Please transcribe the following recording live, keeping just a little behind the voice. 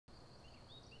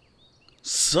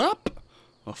Sup?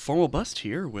 A formal bust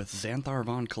here with Xanathar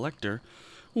Von Collector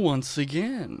once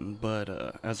again.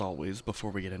 But as always,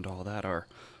 before we get into all that, our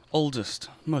oldest,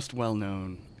 most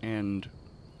well-known, and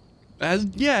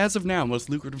as of now, most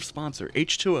lucrative sponsor,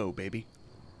 H2O, baby.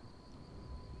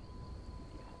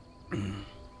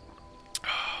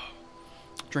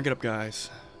 Drink it up, guys.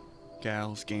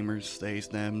 Gals, gamers, theys,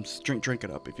 thems. Drink it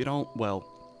up. If you don't, well,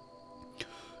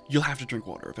 you'll have to drink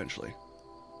water eventually.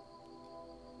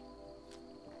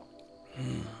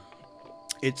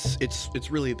 It's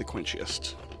really the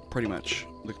quenchiest, pretty much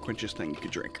the quenchiest thing you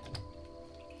could drink.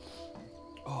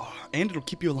 Oh, and it'll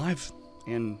keep you alive,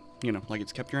 and you know, like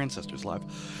it's kept your ancestors alive.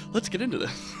 Let's get into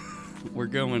this. We're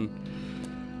going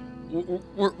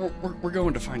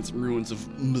to find some ruins of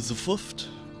mzulft.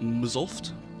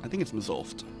 Mzulft? I think it's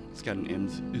mzulft. It's got an M.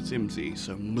 It's MZ,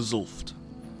 so mzulft.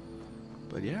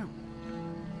 But yeah.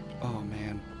 Oh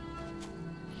man.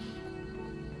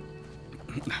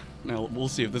 Now, we'll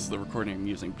see if this is the recording I'm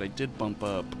using, but I did bump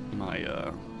up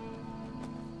my,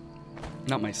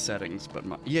 not my settings, but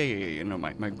my, no,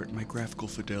 my graphical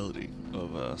fidelity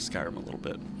of, Skyrim a little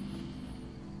bit.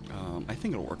 I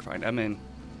think it'll work fine. I mean,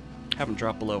 haven't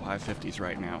dropped below high 50s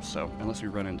right now, so unless we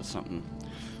run into something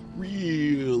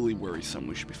really worrisome,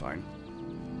 we should be fine.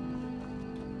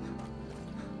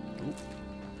 Ooh.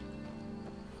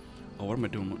 Oh, what am I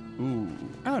doing? Ooh.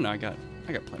 Oh, no, I got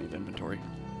plenty of inventory.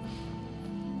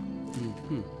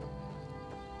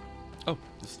 Oh,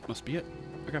 this must be it.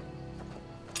 Okay.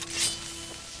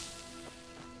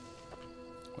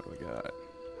 What do we got?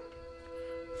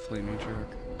 Flaming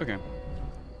jerk. Okay.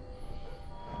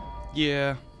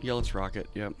 Yeah, let's rock it.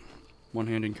 Yep.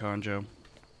 One-handed conjo.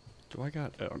 Do I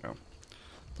got? Oh no.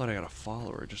 Thought I got a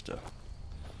follower. Just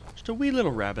a wee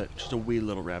little rabbit. Just a wee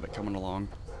little rabbit coming along.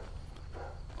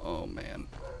 Oh man.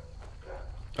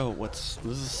 Oh, this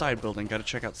is a side building. Gotta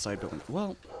check out the side building.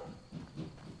 Well,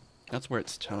 that's where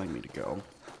it's telling me to go.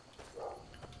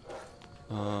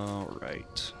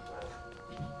 Alright.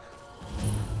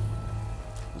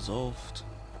 Mzulft.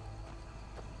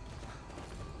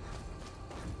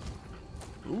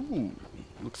 Ooh.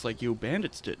 Looks like you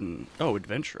bandits didn't. Oh,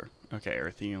 adventure. Okay,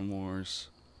 Earthian Wars.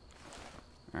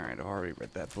 Alright, I already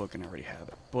read that book and I already have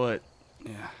it. But,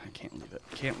 yeah, I can't leave it.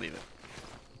 Can't leave it.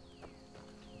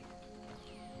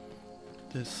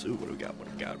 This. Ooh, what do we got? What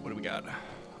do we got?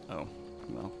 Oh,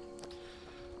 well.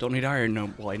 Don't need iron. No,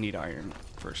 well, I need iron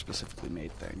for specifically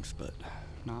made things, but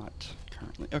not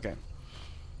currently. Okay.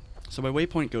 So my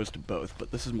waypoint goes to both, but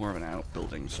this is more of an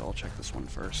outbuilding, so I'll check this one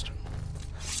first.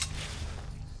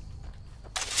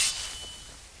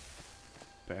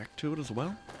 Back to it as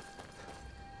well?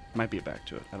 Might be a back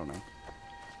to it. I don't know.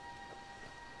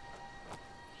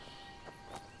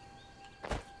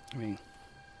 I mean,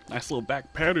 nice little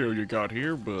back patio you got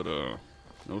here, but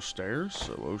no stairs,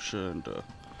 so OSHA and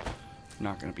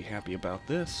not gonna be happy about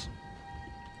this.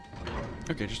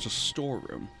 Okay, just a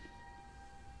storeroom.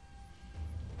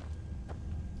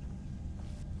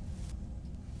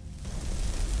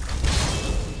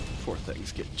 Before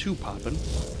things get too poppin'.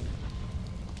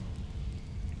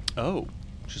 Oh,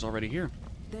 she's already here.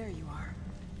 There you are.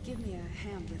 Give me a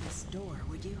hand with this door,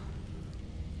 would you?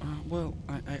 Well,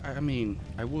 I mean,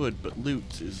 I would, but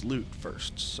loot is loot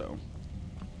first, so.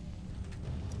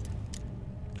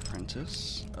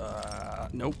 Apprentice.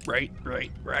 Nope, right.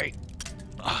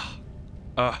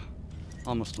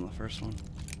 Almost on the first one.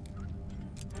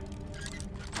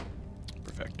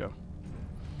 Perfecto.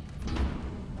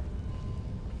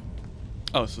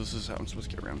 Oh, so this is how I'm supposed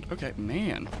to get around. Okay,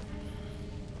 man.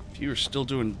 If you're still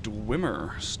doing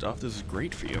dwemer stuff, this is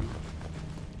great for you.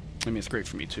 I mean, it's great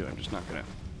for me too. I'm just not gonna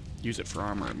use it for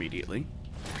armor immediately.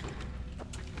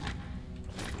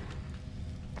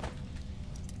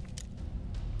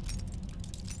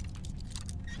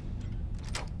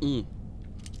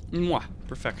 Mwah.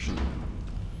 Perfection.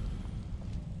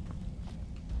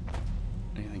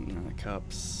 Anything in the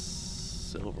cups,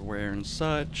 silverware and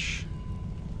such.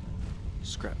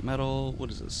 Scrap metal. What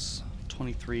is this?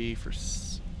 23 for...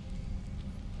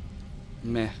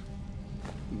 Meh.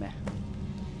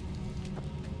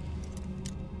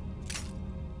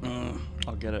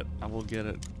 I'll get it. I will get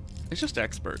it. It's just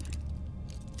expert.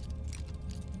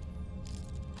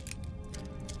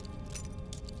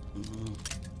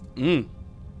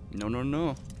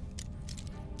 No.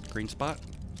 Green spot?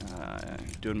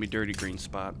 Doing me dirty, green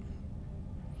spot.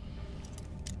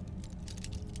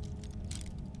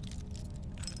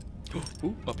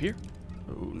 Ooh, up here?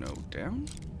 Oh, no. Down?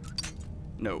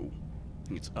 No. I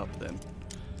think it's up then.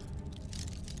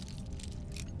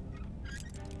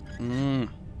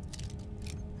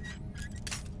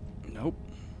 Nope.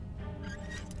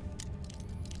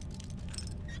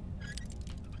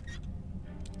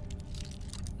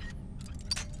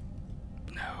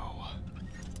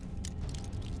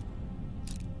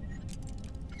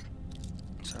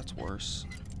 course.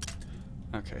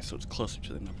 Okay, so it's closer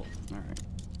to the nipple. Alright.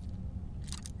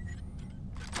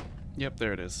 Yep,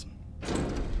 there it is.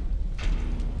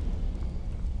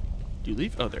 Do you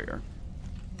leave? Oh, there you are.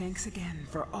 Thanks again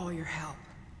for all your help.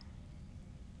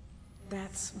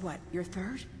 That's what, your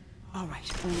third? All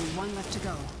right, only one left to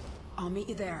go. I'll meet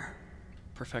you there.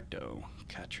 Perfecto,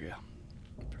 Katria.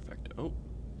 Perfecto. Oh.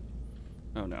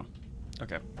 Oh no.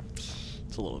 Okay.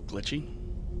 It's a little glitchy.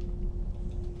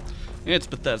 It's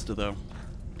Bethesda though.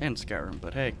 And Skyrim,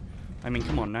 but hey. I mean,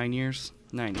 come on, 9 years?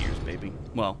 9 years, baby.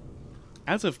 Well,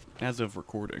 as of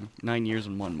recording, 9 years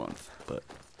and 1 month, but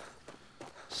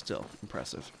still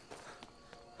impressive.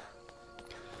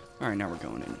 Alright, now we're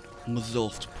going in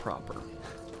mzulft proper.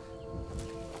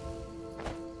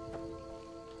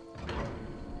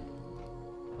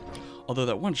 Although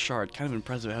that one shard, kind of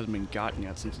impressive, it hasn't been gotten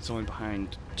yet since it's only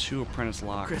behind 2 apprentice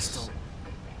locks. Crystal.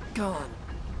 Gone.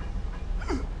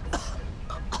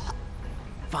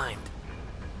 Find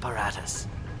Paratus.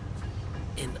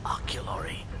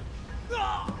 Inoculary.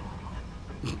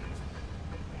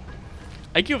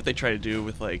 I get what they try to do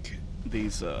with, like,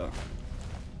 these,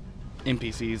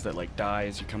 NPCs that, like, die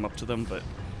as you come up to them, but,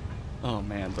 oh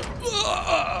man, the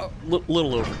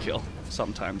little overkill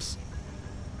sometimes.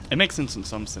 It makes sense in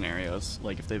some scenarios,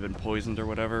 like if they've been poisoned or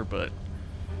whatever, but,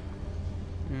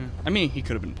 yeah. I mean, he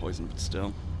could have been poisoned, but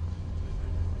still.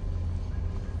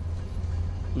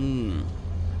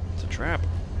 It's a trap.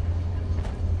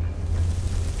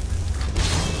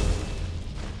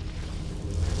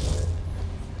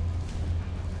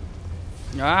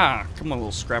 Ah, come on,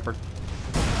 little scrapper.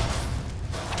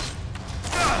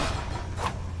 God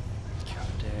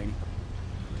dang.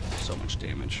 So much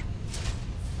damage.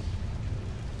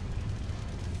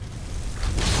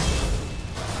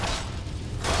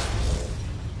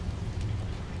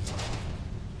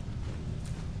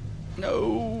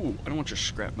 No! I don't want your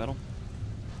scrap metal.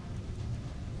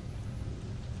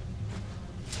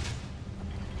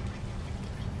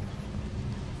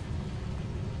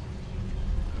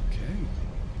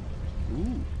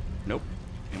 Ooh, nope.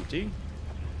 Empty.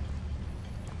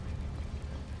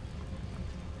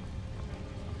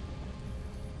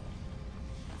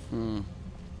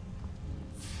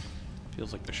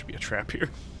 Feels like there should be a trap here.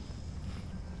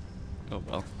 Oh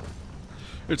well.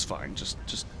 It's fine. Just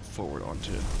forward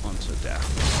onto death.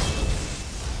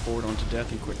 Forward onto death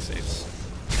and quick saves.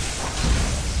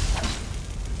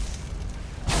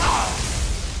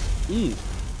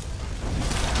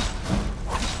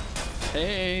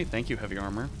 Hey, thank you, heavy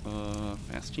armor.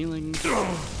 Fast healing.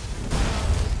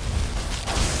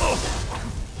 Oh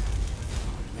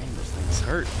man, those things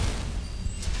hurt.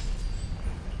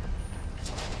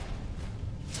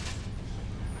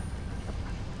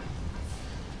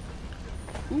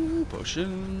 Ooh,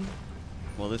 potion.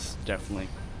 Well, this definitely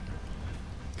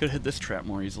could hit this trap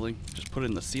more easily. Just put it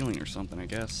in the ceiling or something, I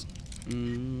guess.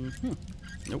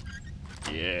 Nope.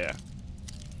 Yeah.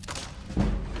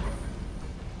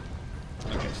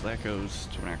 Okay, so that goes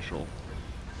to an actual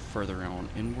further on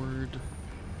inward.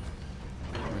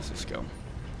 Where does this go?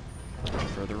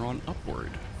 Further on upward.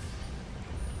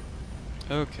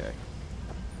 Okay.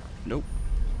 Nope.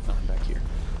 Nothing back here.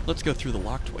 Let's go through the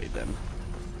locked way then.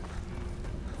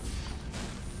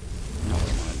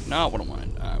 Not what I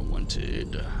wanted. I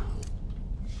wanted.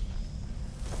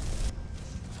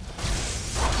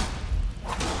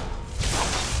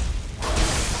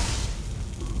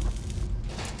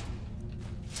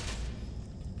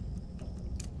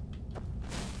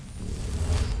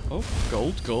 Oh,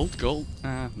 gold.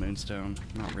 Moonstone.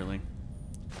 Not really.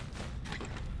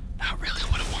 Not really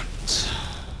what I want.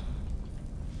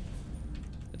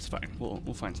 It's fine.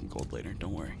 We'll find some gold later.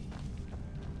 Don't worry.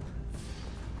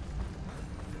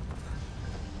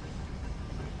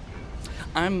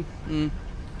 I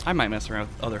might mess around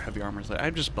with other heavy armors.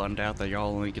 I'm just bummed out that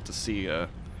y'all only get to see,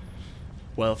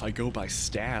 well, if I go by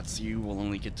stats, you will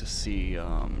only get to see,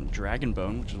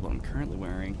 Dragonbone, which is what I'm currently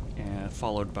wearing,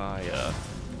 followed by,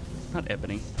 not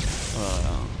Ebony,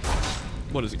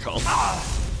 what is it called?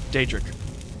 Daedric.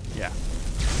 Yeah.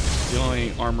 The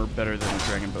only armor better than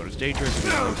Dragonbone is Daedric,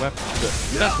 and the only the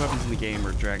best weapons in the game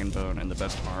are Dragonbone, and the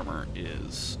best armor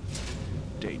is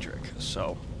Daedric,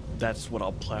 so that's what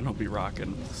I'll plan on be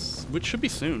rocking, which should be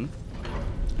soon.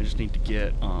 I just need to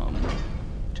get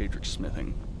Daedric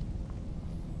smithing,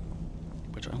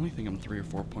 which I only think I'm 3 or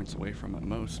 4 points away from at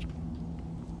most.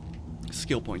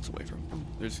 Skill points away from.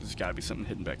 There's got to be something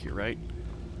hidden back here, right?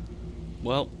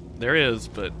 Well, there is,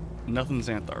 but nothing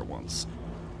Xanathar wants.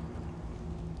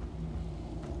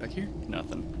 Back here?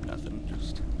 Nothing.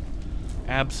 Just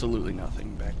absolutely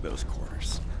nothing back those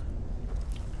corners.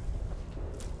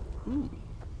 Ooh.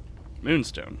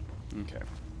 Moonstone. Okay.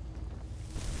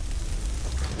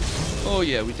 Oh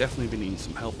yeah, we definitely been needing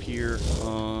some help here.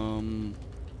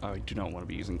 I do not want to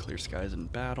be using clear skies in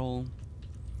battle.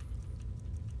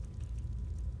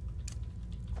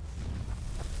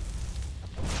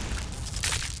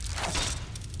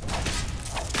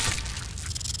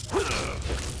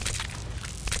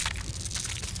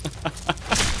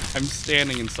 I'm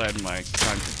standing inside my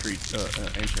time to treat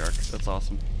Antiarch. That's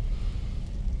awesome.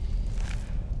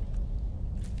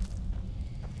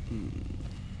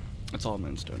 It's all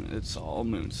moonstone. It's all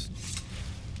moons.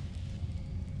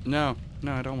 No,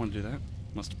 I don't want to do that.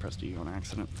 Must have pressed E on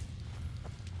accident.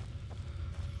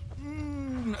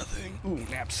 Nothing. Ooh,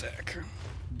 knapsack.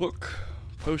 Book,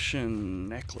 potion,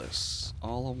 necklace.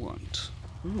 All I want.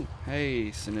 Ooh,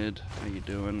 hey, Synod. How you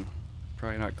doing?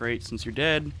 Probably not great since you're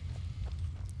dead.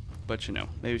 But, you know,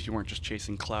 maybe if you weren't just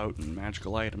chasing clout and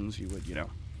magical items, you would, you know,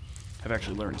 have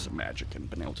actually learned some magic and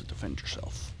been able to defend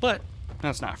yourself. But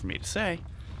that's not for me to say.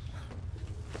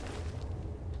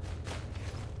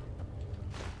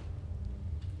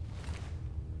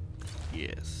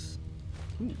 Yes.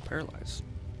 Ooh, paralyzed.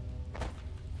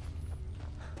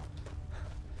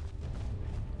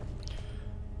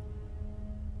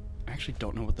 I actually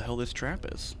don't know what the hell this trap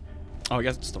is. Oh, I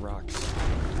guess it's the rocks.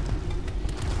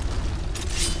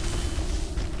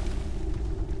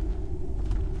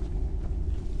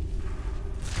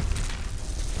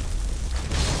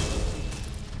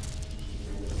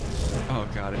 Oh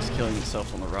god, it's killing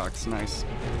itself on the rocks. Nice.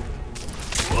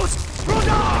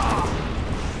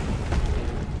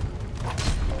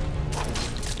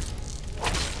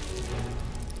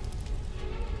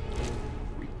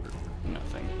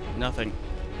 Nothing.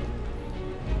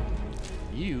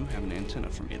 You have an antenna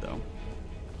for me, though.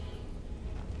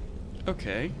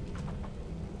 Okay.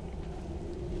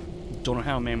 Don't know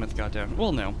how a mammoth got down.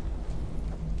 Well, no.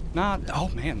 Not. Oh,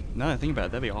 man. Now that I think about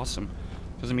it, that'd be awesome.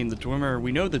 Because, I mean, the dwemer,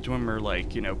 we know the dwemer,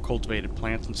 like, you know, cultivated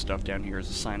plants and stuff down here as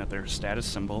a sign of their status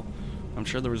symbol. I'm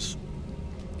sure there was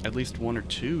at least one or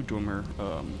two dwemer,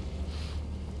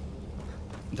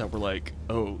 that were like,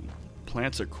 oh,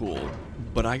 plants are cool,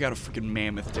 but I got a freaking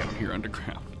mammoth down here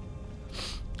underground.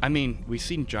 I mean, we've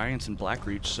seen giants in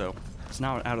Blackreach, so it's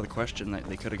not out of the question that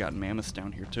they could have gotten mammoths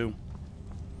down here too.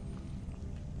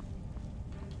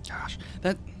 Gosh,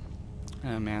 that...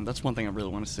 Oh man, that's one thing I really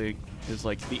want to see, is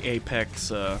like the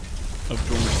apex of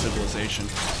dwemer civilization.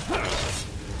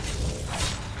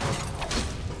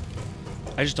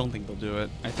 I just don't think they'll do it.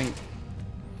 I think,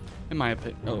 in my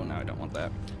opinion... Oh no, I don't want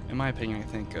that. In my opinion, I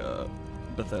think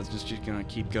Bethesda's just gonna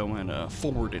keep going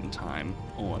forward in time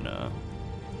on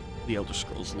the Elder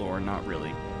Scrolls lore, not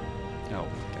really. Oh,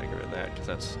 gotta get rid of that because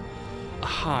that's a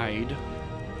hide.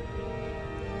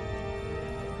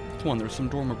 Come on, there's some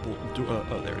dormer.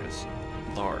 Oh, there it is.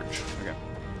 Large. Okay.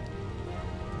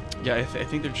 Yeah, I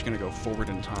think they're just gonna go forward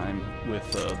in time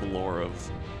with the lore of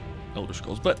Elder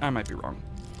Scrolls, but I might be wrong.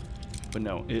 But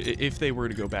no, if they were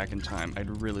to go back in time, I'd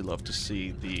really love to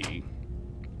see the.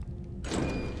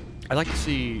 I'd like to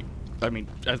see, I mean,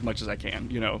 as much as I can,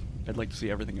 you know, I'd like to see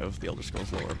everything of the Elder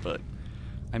Scrolls lore, but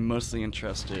I'm mostly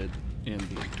interested in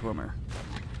the dwemer.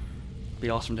 It'd be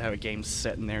awesome to have a game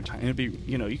set in their time. It'd be,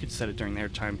 you know, you could set it during their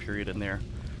time period and their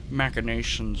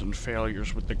machinations and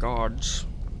failures with the gods,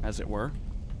 as it were.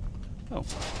 Oh.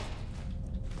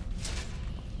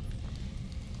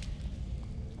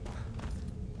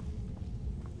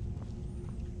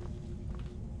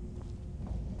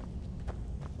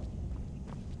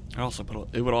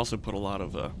 It would also put a lot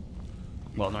of,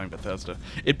 well, knowing Bethesda,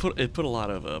 it put a lot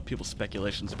of people's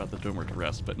speculations about the dwemer to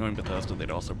rest. But knowing Bethesda,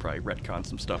 they'd also probably retcon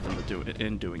some stuff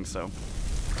in doing so.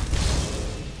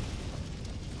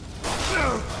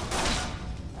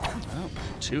 Oh,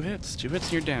 two hits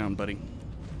and you're down, buddy.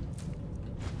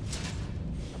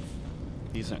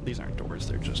 These aren't doors;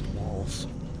 they're just walls.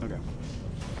 Okay.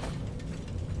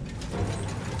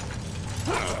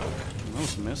 That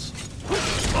was a miss.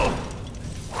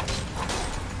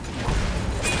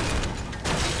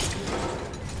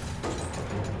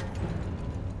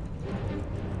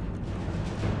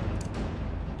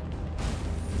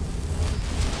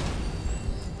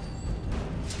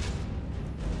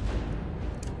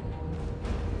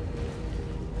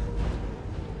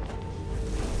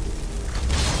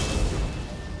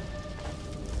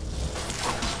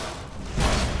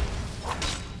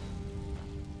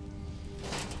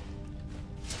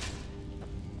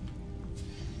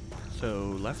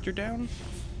 So, left or down?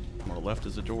 More left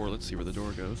is the door. Let's see where the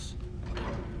door goes.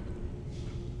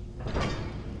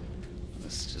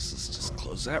 Let's just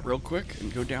close that real quick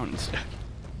and go down instead.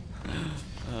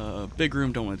 Big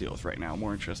room don't want to deal with right now. I'm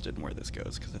more interested in where this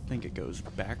goes, because I think it goes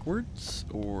backwards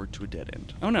or to a dead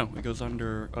end. Oh no, it goes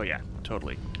under... Oh yeah,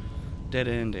 totally. Dead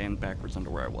end and backwards under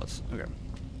where I was. Okay.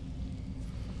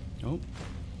 Oh,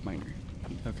 minor.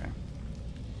 Okay.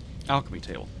 Alchemy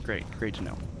table. Great, great to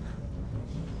know.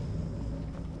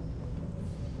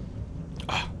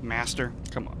 Ah, master.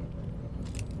 Come on.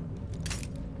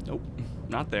 Nope,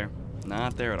 not there.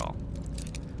 Not there at all.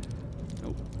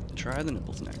 Nope. Try the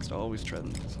nipples next. Always try the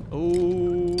nipples.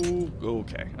 Oh,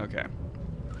 okay, okay.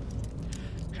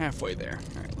 Halfway there.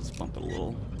 Alright, let's bump it a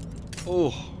little.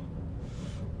 Oh.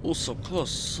 Oh, so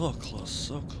close, so close,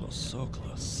 so close, so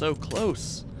close, so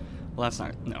close. Well, that's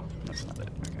not, no, that's not it.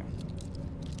 Okay.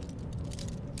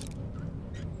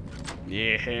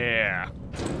 Yeah.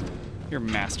 Your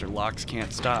master locks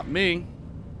can't stop me.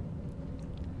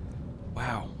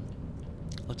 Wow.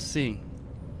 Let's see.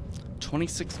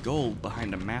 26 gold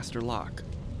behind a master lock.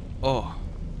 Oh.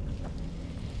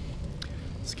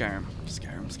 Skyrim,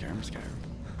 Skyrim, Skyrim, Skyrim.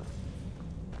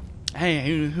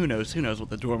 Hey, who knows? Who knows what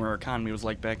the dwemer economy was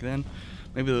like back then?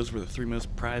 Maybe those were the 3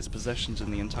 most prized possessions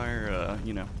in the entire,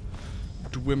 you know,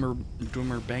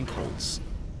 dwemer bank holds.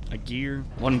 A gear,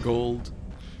 1 gold,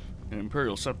 an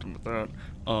imperial septum with that.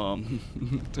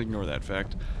 To ignore that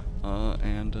fact.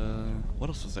 And what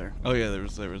else was there? Oh yeah, there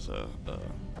was a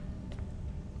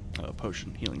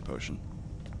potion, healing potion.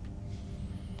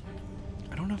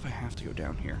 I don't know if I have to go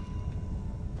down here.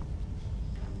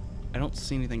 I don't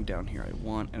see anything down here I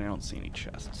want, and I don't see any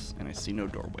chests, and I see no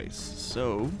doorways.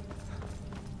 So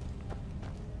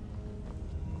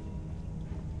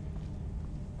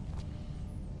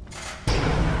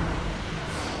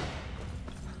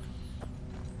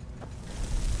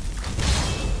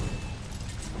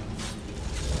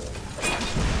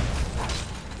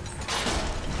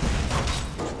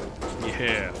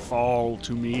yeah, fall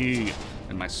to me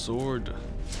and my sword.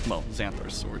 Well,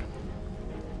 Xanathar's sword.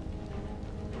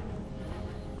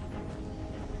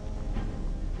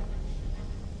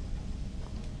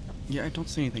 Yeah, I don't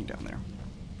see anything down there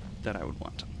that I would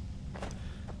want.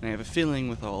 And I have a feeling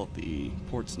with all of the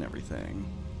ports and everything,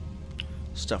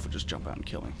 stuff would just jump out and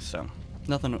kill me. So,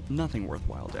 nothing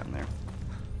worthwhile down there.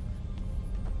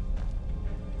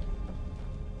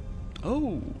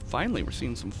 Oh, finally we're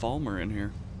seeing some falmer in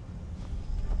here.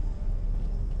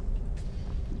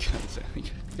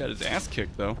 Got his ass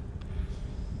kicked though.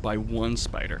 By 1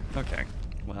 spider. Okay,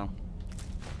 well.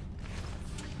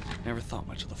 Never thought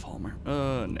much of the falmer.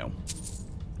 No.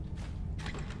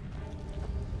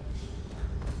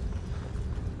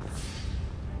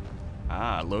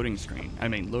 Ah, loading screen. I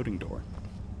mean, loading door.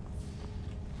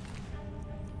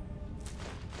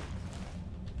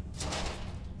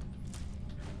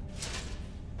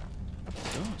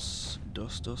 Dos.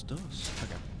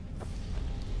 Okay.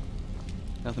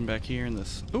 Nothing back here in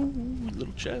this. Ooh,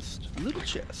 little chest. Little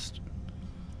chest.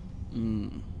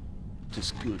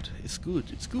 It's good. It's good.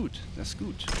 It's good. That's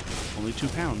good. Only 2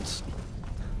 pounds.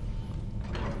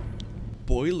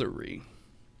 Boilery.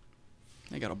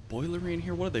 They got a boilery in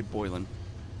here? What are they boiling?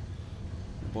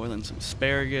 Boiling some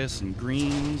asparagus and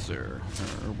greens, or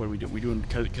what are we doing? We doing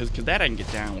because that I can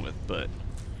get down with, but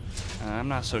I'm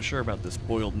not so sure about this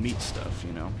boiled meat stuff,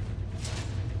 you know.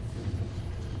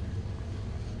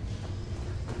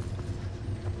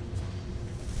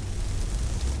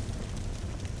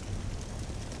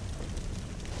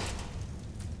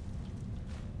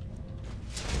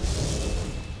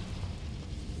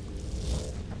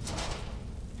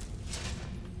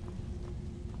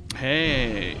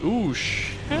 Hey, ooh,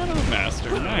 Shadow Master,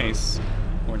 nice.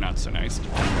 Or not so nice.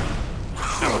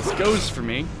 How this goes for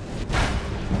me.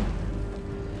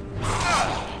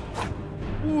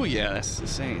 Ooh, yeah,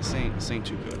 this ain't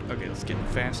too good. Okay, let's get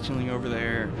fast healing over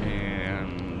there,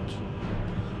 and...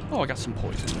 Oh, I got some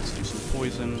poison. Let's do some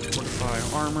poison. Fortify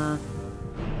armor.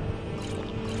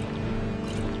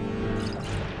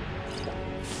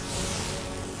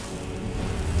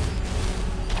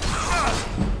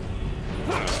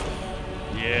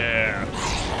 Yeah.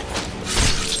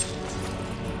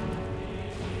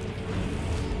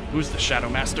 Who's the Shadow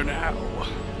Master now?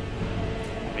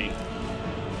 Me.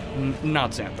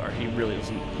 Not Xanathar. He really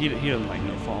doesn't. He doesn't like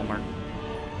no falmer.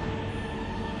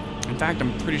 In fact,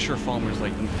 I'm pretty sure falmer's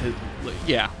like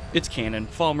yeah, it's canon.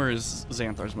 Falmer is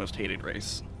Xanathar's most hated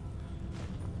race.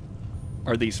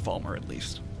 Or these falmer, at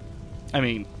least. I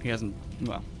mean, he hasn't.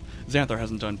 Well, Xanathar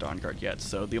hasn't done Dawnguard yet,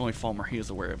 so the only falmer he is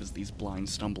aware of is these blind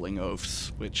stumbling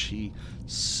oafs, which he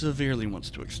severely wants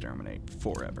to exterminate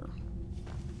forever.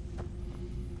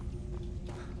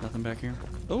 Nothing back here?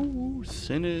 Oh,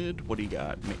 Synod. What do you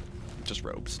got? Just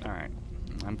robes. Alright.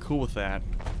 I'm cool with that.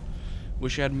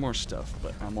 Wish I had more stuff,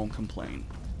 but I won't complain.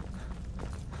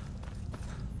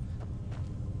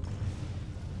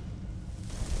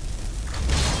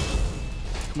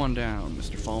 Come on down,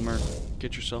 Mr. Falmer.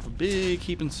 Get yourself a big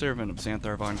heaping servant of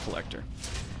Xanathar Vine Collector.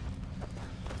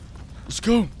 Let's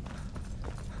go!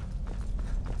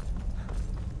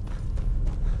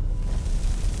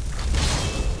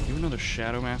 You another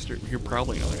Shadow Master? You're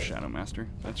probably another Shadow Master,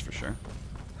 that's for sure.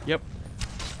 Yep.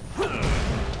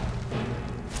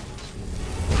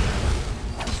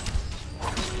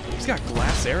 He's got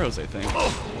glass arrows, I think.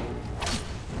 Oh.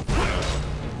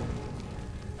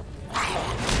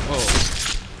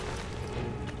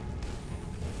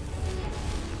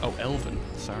 Oh, elven.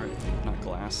 Sorry, not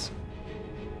glass.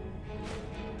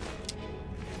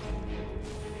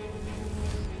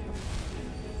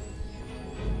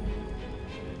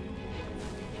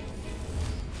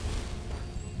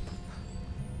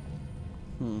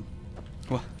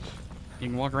 Well, you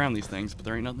can walk around these things, but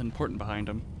there ain't nothing important behind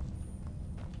them.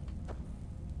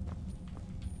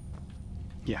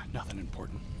 Yeah, nothing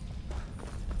important.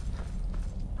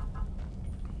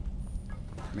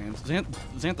 Man,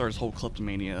 Xanathar's whole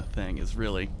kleptomania thing is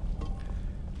really...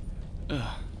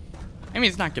 I mean,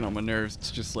 it's not getting on my nerves,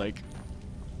 it's just like...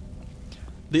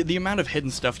 The amount of hidden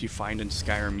stuff you find in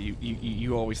Skyrim,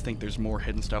 you always think there's more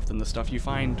hidden stuff than the stuff you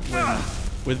find when...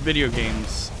 With video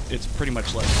games, it's pretty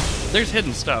much like, there's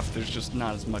hidden stuff, there's just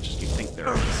not as much as you think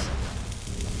there is.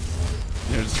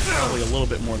 There's probably a little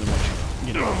bit more than what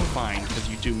you find, because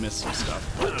you do miss some stuff,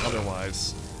 but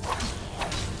otherwise,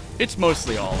 it's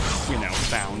mostly all,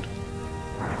 found.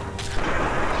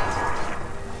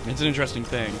 It's an interesting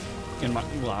thing,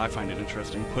 well, I find it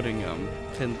interesting, putting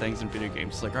hidden things in video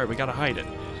games. It's like, alright, we gotta hide it,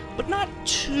 but not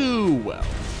too well.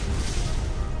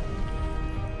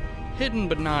 Hidden,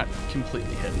 but not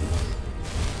completely hidden.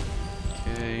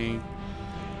 Okay.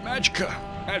 Magicka!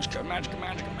 Magicka, magicka,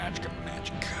 magicka, magicka,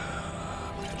 magicka,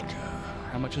 magicka.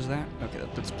 How much is that? Okay,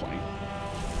 that's plenty.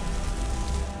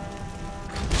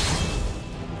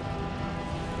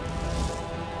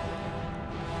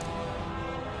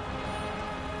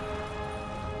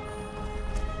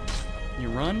 You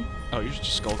run? Oh, you're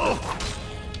just skulking.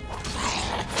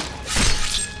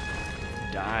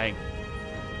 Die.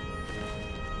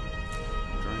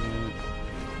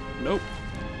 Nope.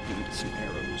 We need some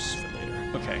arrows for later.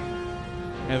 Okay.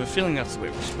 I have a feeling that's the way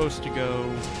we're supposed to go,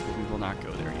 but we will not go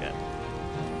there yet.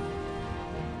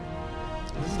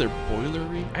 This is their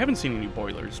boilery? I haven't seen any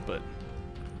boilers, but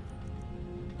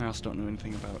I also don't know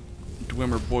anything about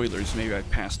dwemer boilers. Maybe I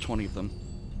passed 20 of them.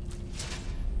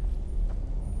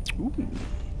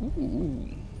 Ooh.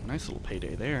 Nice little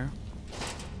payday there.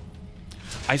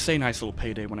 I say nice little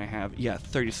payday when I have,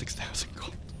 36,000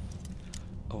 gold.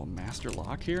 Oh, a master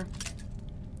lock here?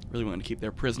 Really want to keep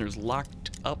their prisoners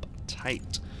locked up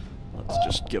tight. Let's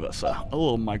just give us a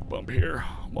little mic bump here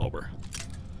while we're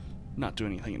not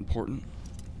doing anything important.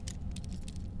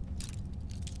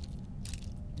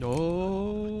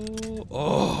 Oh,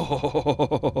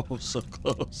 so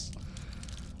close.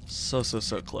 So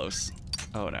close.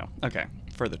 Oh no. Okay,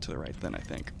 further to the right then, I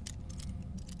think.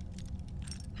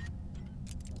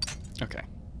 Okay.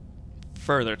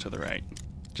 Further to the right.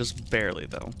 Just barely,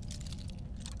 though.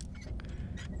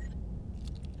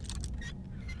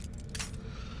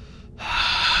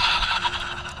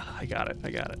 I got it.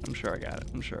 I'm sure I got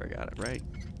it, right?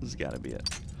 This has got to be it.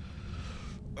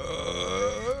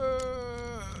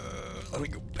 Let me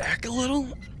go back a little.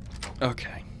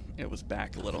 Okay. It was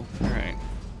back a little. Alright.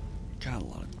 Got a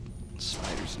lot of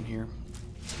spiders in here.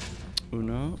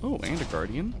 Uno. Oh, and a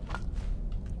guardian.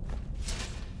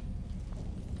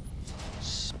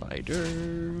 Spider,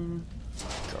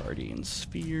 guardian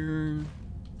sphere.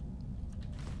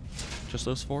 Just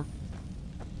those 4?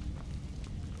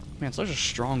 Man, such a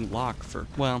strong lock for,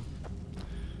 well,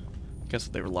 I guess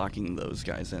they were locking those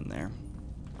guys in there.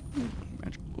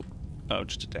 Magical. Oh,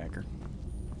 just a dagger.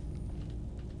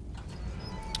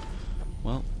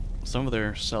 Well, some of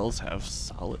their cells have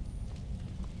solid.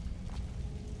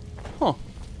 Huh.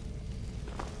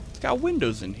 It's got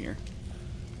windows in here.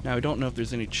 Now, I don't know if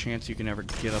there's any chance you can ever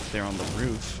get up there on the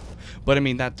roof. But, I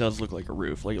mean, that does look like a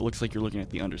roof. Like, it looks like you're looking at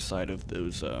the underside of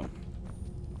those,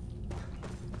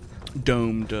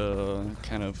 domed,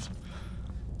 kind of...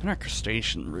 They're not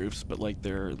crustacean roofs, but, like,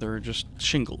 they're just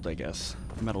shingled, I guess.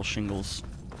 Metal shingles.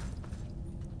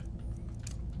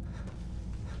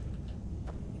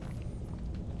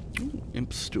 Ooh,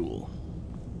 imp stool.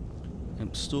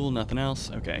 Imp stool, nothing else?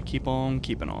 Okay, keep on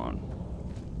keeping on.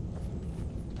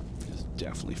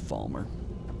 Definitely falmer.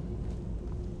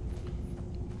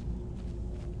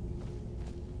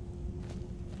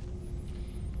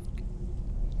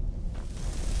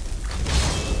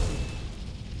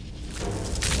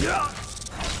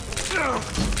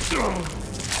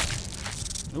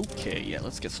 Okay, yeah,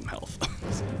 let's get some health.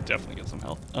 Definitely get some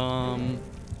health. Don't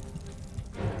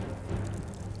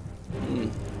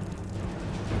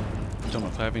know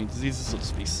if I have any diseases, so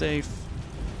let's be safe.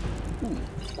 Ooh,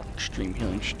 extreme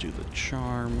healing should do the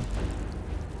charm.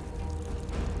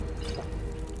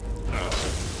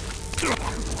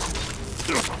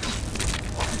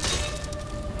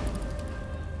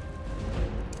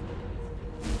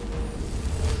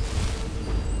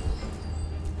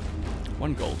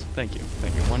 One gold. Thank you.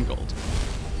 Thank you. 1 gold.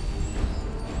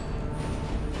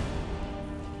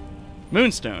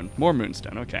 Moonstone. More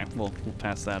moonstone. Okay, we'll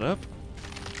pass that up.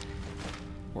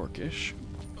 Orcish.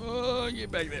 Get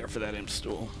back there for that imp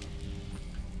stool.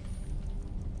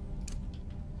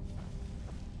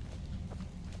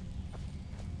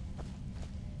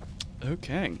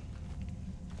 Okay.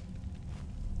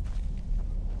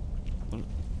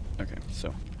 Okay,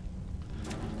 so.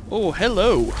 Oh,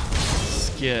 hello!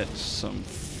 Let's get some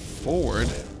forward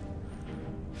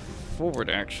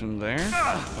action there.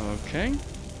 Okay.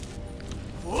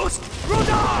 Let's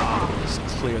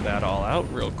clear that all out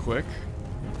real quick.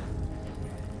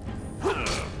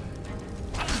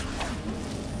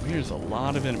 There's a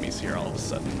lot of enemies here all of a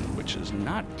sudden, which is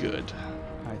not good.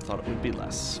 I thought it would be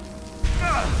less.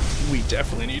 We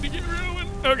definitely need to get rid of it.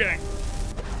 Okay.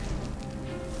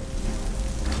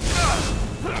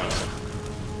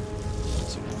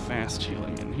 Some fast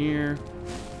healing in here.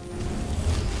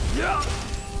 Yeah.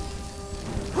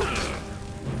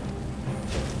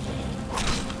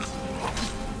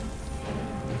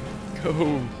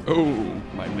 Go. Oh,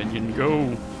 my minion,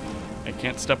 go. I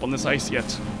can't step on this ice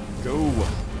yet. Go.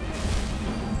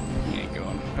 He ain't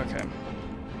going. Okay.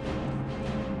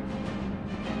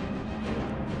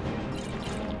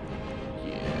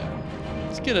 Yeah.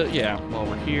 Let's get a... Yeah, while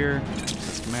we're here.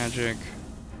 This magic.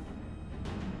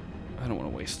 I don't want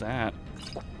to waste that.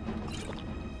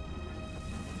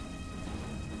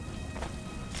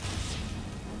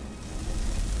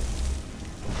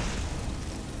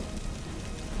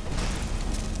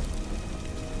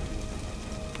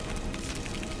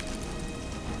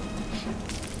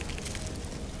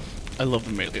 I love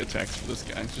the melee attacks for this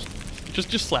guy.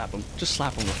 Just slap him. Just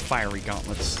slap him with fiery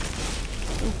gauntlets.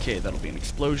 Okay, that'll be an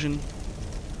explosion.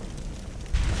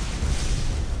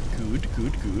 Good,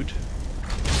 good, good.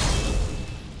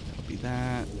 That'll be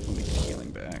that. Let me get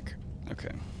healing back.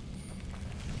 Okay.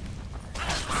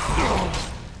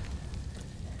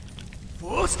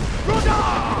 What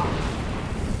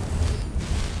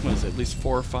is it, at least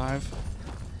 4 or 5?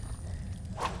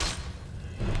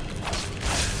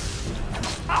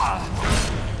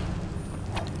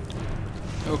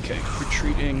 Okay,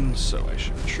 retreating, so I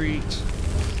should retreat.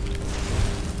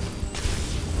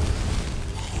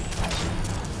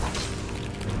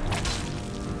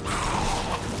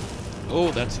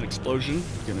 Oh, that's an explosion.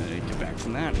 Gonna get back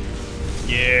from that.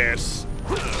 Yes!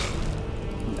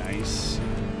 Nice.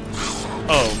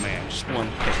 Oh man, just 1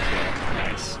 hit kill.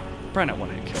 Nice. Probably not 1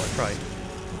 hit kill.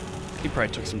 He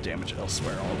probably took some damage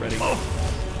elsewhere already. Oh.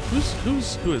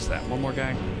 Who is that? 1 more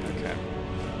guy? Okay.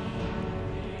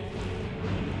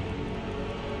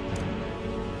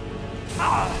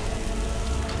 Ah.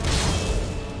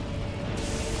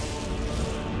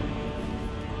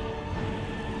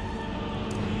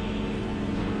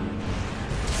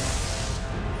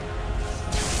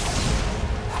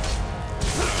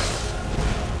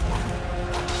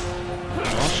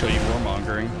 I'll show you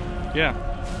warmongering. Yeah.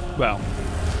 Well,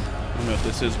 I don't know if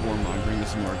this is warmongering.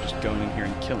 This is more just going in here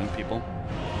and killing people.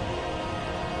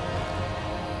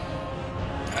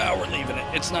 We're leaving it.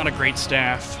 It's not a great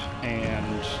staff,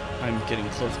 and I'm getting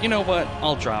close. You know what?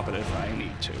 I'll drop it if I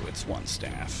need to. It's 1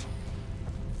 staff.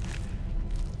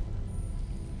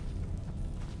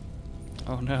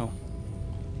 Oh no.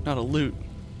 Not a loot.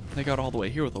 They got all the way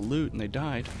here with a loot, and they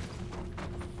died.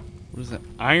 What is that?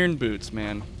 Iron boots,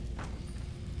 man.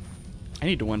 I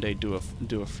need to one day do a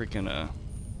freaking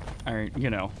iron. You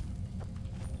know.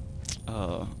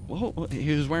 Whoa,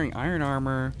 he was wearing iron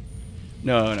armor.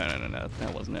 No,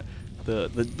 that wasn't it.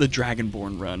 The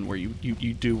Dragonborn run where you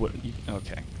do what you,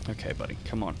 okay, buddy,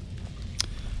 come on.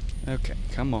 Okay,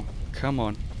 come on,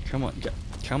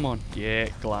 yeah,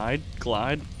 glide.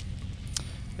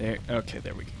 There, okay,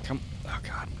 there we go. Oh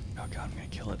god, I'm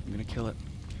gonna kill it.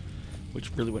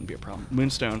 Which really wouldn't be a problem.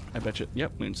 Moonstone, I bet you.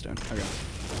 Yep, Moonstone. Okay.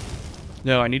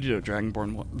 No, I need to do a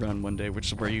Dragonborn run one day, which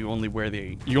is where you only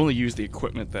use the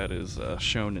equipment that is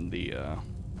shown in the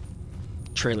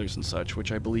trailers and such,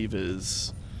 which I believe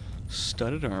is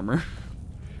studded armor,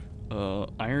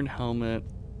 iron helmet,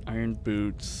 iron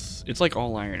boots. It's like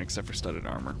all iron except for studded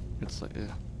armor. It's like,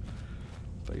 yeah.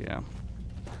 But yeah.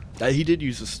 He did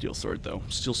use a steel sword though.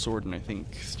 Steel sword and I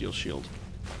think steel shield.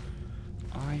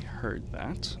 I heard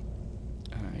that.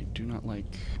 And I do not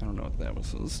like... I don't know what that was.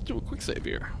 So let's do a quick save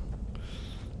here.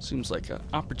 Seems like an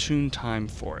opportune time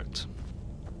for it.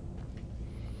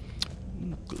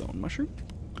 Glowing mushroom.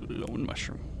 Glowing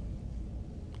mushroom.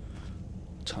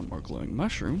 Ton more glowing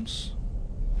mushrooms.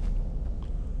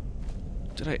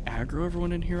 Did I aggro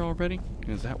everyone in here already?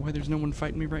 Is that why there's no one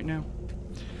fighting me right now?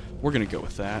 We're gonna go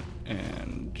with that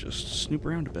and just snoop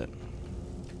around a bit.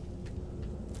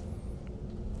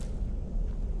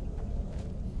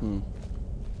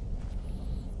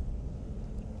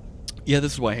 Yeah,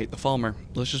 this is why I hate the falmer.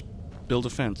 Let's just build a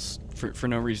fence for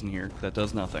no reason here. That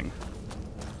does nothing.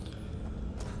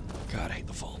 God, I hate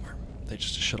the falmer. They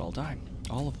just should all die.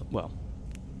 All of them. Well,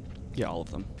 yeah, all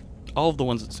of them. All of the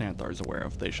ones that Xanathar is aware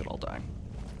of, they should all die.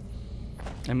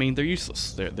 I mean, they're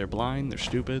useless. They're blind, they're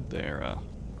stupid, they're,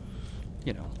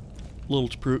 you know, a little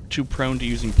too prone to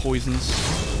using poisons.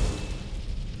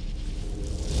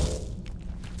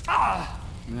 Ah!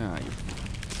 Yeah,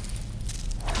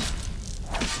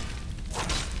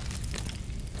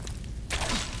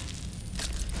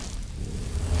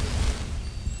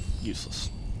 useless.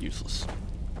 Useless.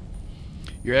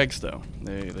 Your eggs, though,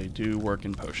 they do work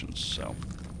in potions, so...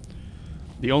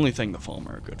 The only thing the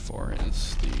falmer are good for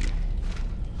is the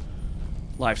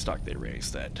livestock they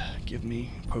raise that give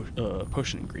me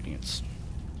potion ingredients.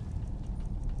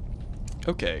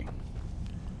 Okay.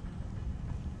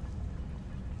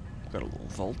 Got a little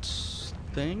vault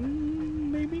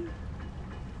thing, maybe?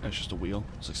 That's just a wheel.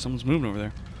 It's like someone's moving over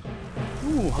there.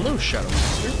 Ooh, hello, Shadow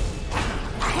Monster.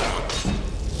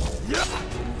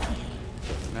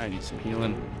 I need some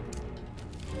healing.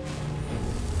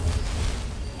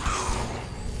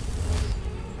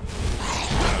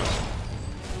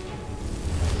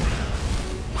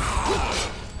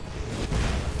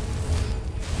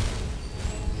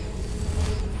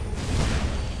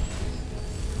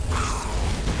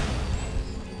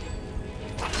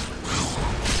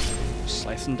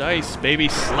 Slice and dice, baby,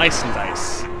 slice and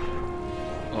dice.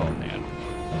 Oh, man.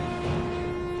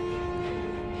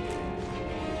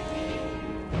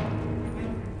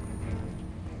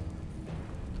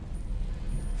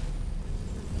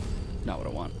 Not what I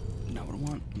want. Not what I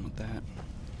want. I want that.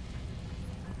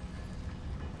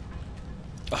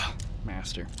 Ah,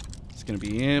 master. It's gonna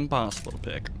be impossible to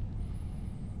pick.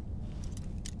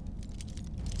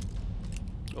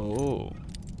 Oh.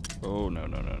 Oh, no,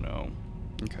 no, no, no.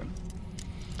 Okay.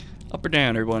 Up or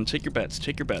down, everyone. Take your bets.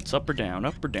 Take your bets. Up or down.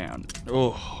 Up or down.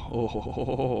 Oh.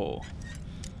 Oh.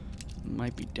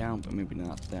 Might be down, but maybe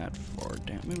not that far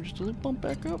down. Maybe just a little bump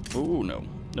back up. Oh, no.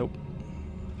 Nope.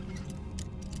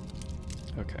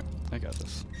 Okay. I got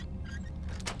this.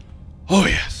 Oh,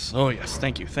 yes. Oh, yes.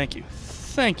 Thank you. Thank you.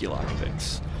 Thank you,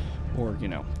 lockpicks. Or, you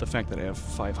know, the fact that I have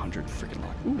 500 freaking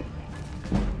lock. Ooh.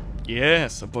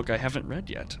 Yes, a book I haven't read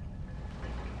yet.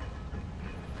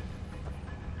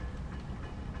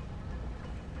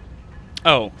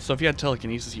 Oh, so if you had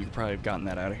telekinesis, you could probably have gotten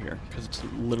that out of here, because it's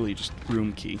literally just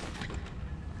room key.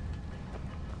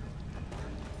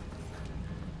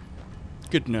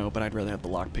 Good to know, but I'd rather have the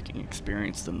lockpicking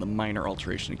experience than the minor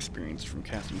alteration experience from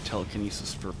casting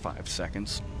telekinesis for 5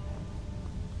 seconds.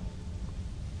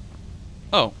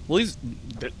 Oh, well,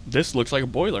 this looks like a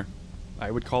boiler.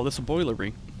 I would call this a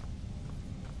boilery.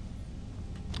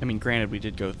 I mean, granted, we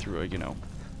did go through a, you know,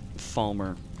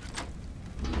 falmer.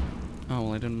 Oh,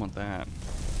 well, I didn't want that.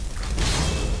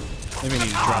 Maybe I need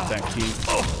to drop that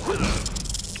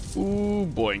key. Ooh,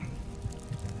 boy.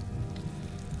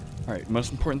 Alright,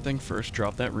 most important thing first,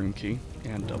 drop that room key.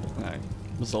 And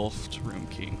mzulft room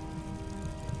key.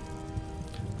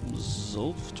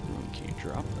 Mzulft room key,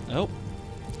 drop it. Oh,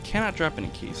 cannot drop any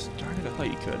keys. Darn it, I thought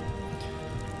you could.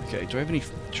 Okay, do I have any...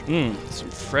 some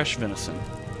fresh venison.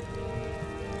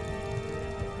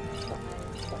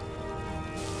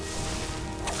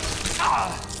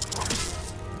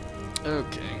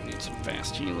 Okay, need some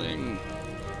fast healing.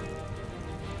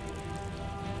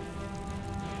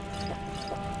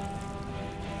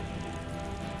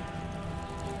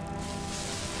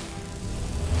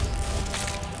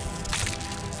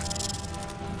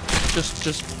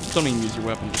 Just don't even use your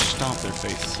weapon, just stomp their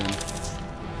faces in.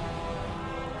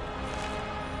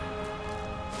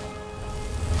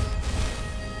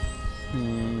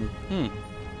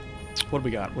 What do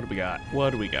we got? What do we got? What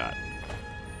do we got?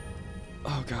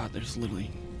 Oh god, there's literally...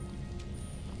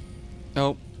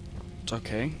 Oh, it's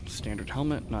okay. Standard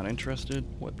helmet, not interested.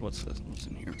 What's this? What's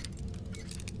in here?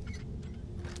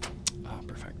 Ah,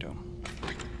 perfecto.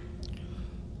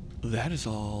 That is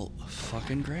all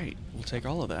fucking great. We'll take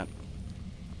all of that.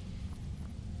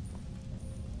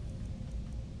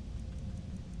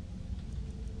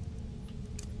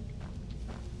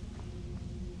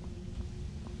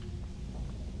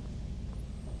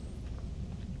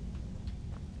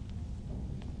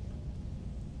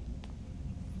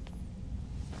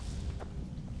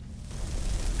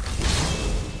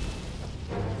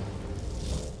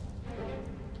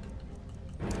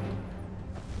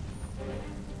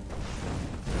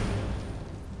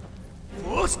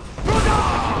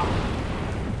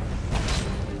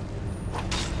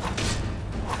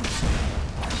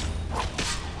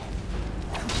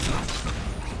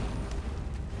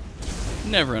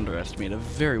 Never underestimate a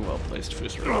very well-placed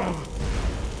Fusarok.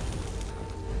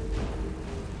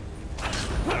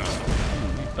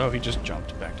 Oh, he just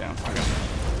jumped back down. Okay.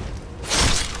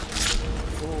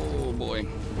 Oh boy.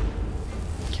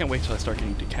 Can't wait till I start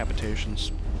getting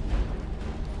decapitations.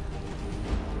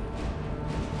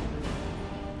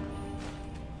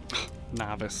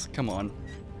 Novice, come on.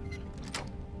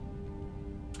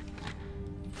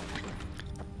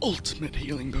 Ultimate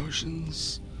healing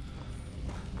potions.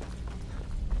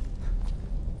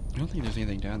 I don't think there's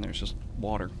anything down there, it's just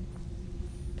water.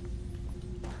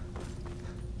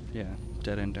 Yeah,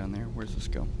 dead end down there. Where's this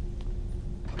go?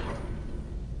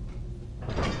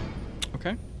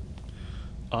 Okay.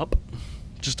 Up.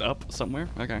 Just up somewhere?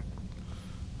 Okay.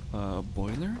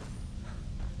 Boiler.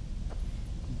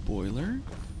 Boiler.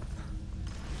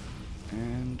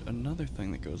 And another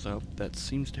thing that goes up that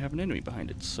seems to have an enemy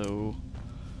behind it, so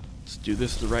let's do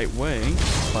this the right way.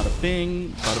 Bada bing,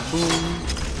 bada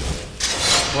boom.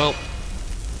 Well.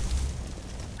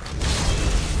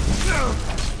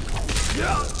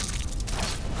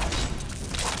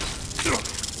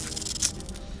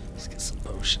 Let's get some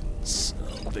potions.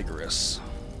 Vigorous.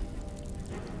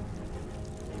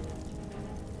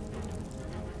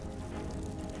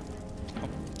 Oh,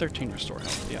 13 restore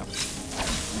health, yeah.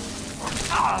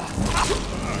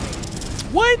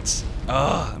 What?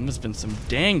 That must have been some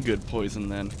dang good poison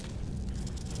then.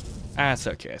 Ah, it's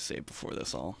okay, I saved before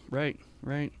this all. Right?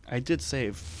 I did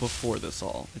save before this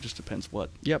all. It just depends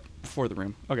what. Yep, before the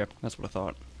room. Okay, that's what I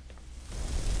thought.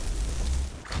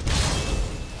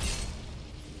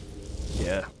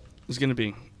 Yeah, it's gonna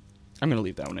be... I'm gonna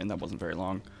leave that one in, that wasn't very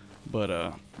long.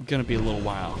 But, gonna be a little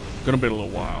while.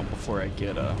 Before I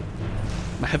get,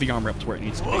 my heavy armor up to where it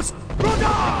needs to be.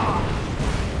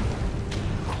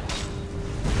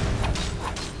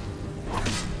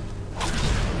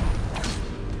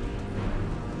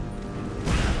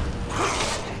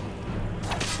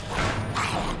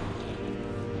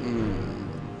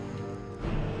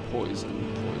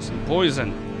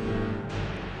 Poison.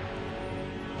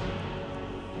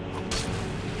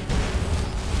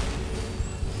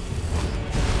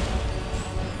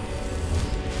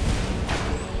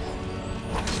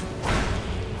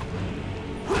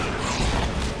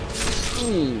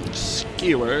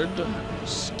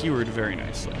 Skewered very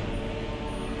nicely.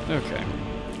 Okay.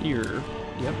 Here.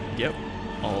 Yep.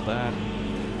 All that.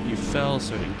 You fell,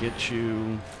 so I didn't get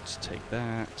you. Let's take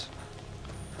that.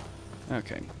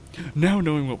 Okay. Now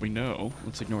knowing what we know,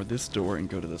 let's ignore this door and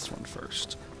go to this one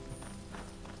first.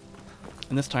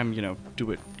 And this time, you know,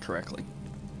 do it correctly.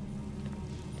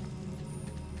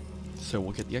 So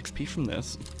we'll get the XP from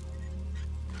this.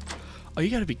 Oh, you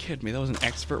gotta be kidding me. That was an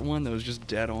expert one that was just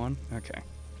dead on? Okay.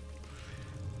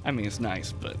 I mean, it's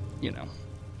nice, but, you know,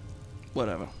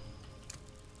 whatever.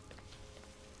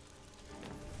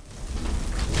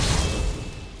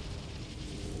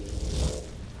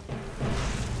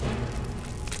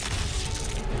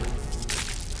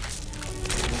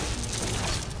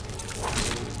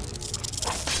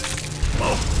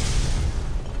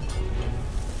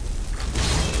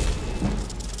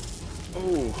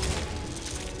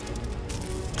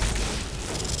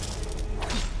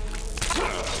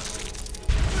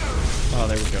 Oh,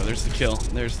 there we go. There's the kill.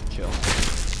 There's the kill.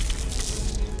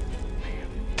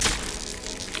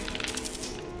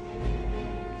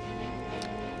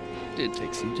 Did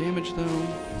take some damage, though.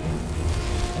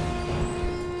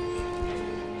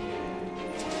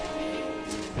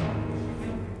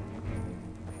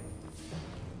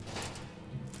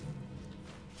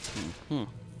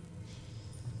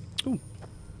 Ooh.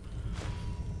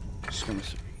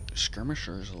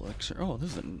 Skirmisher's elixir. Oh,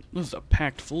 this is a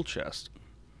packed full chest.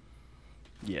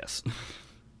 Yes.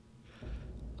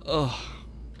 Ugh.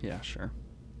 Yeah, sure.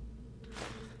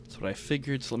 That's what I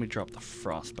figured, so let me drop the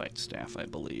frostbite staff, I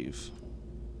believe.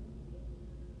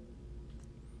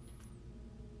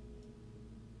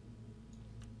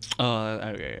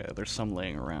 Okay, yeah, there's some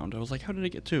laying around. I was like, how did I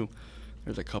get two?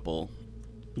 There's a couple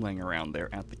laying around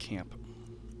there at the camp.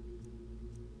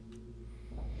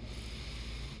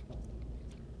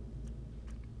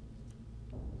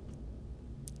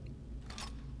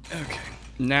 Okay.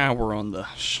 Now we're on the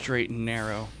straight and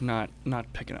narrow, not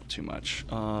picking up too much.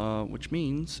 Which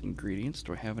means ingredients.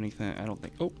 Do I have anything? I don't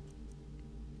think. Oh,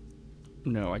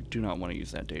 no, I do not want to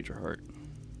use that Daedra Heart.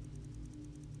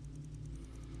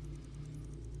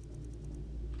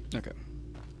 Okay,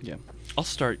 yeah, I'll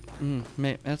start.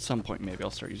 At some point, maybe I'll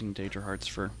start using Daedra Hearts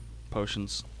for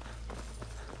potions.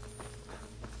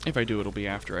 If I do, it'll be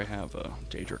after I have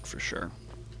Daedric for sure.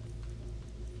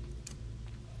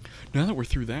 Now that we're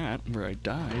through that, where I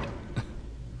died.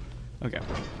 Okay.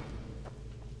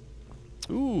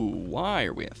 Ooh, why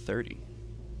are we at 30?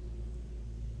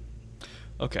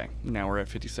 Okay, now we're at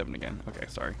 57 again. Okay,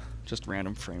 sorry. Just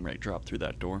random frame rate drop through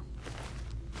that door.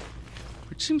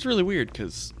 Which seems really weird,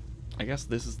 because I guess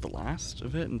this is the last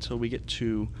of it until we get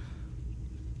to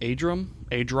Adrom?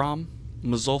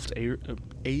 Mzulft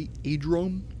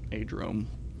Adrom?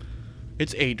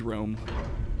 It's aid Rome.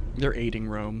 They're aiding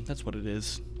Rome. That's what it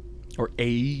is. Or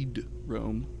aid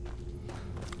Rome.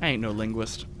 I ain't no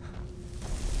linguist.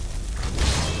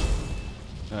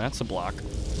 That's a block.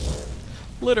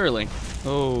 Literally.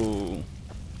 Oh.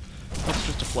 That's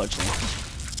just a fledgling.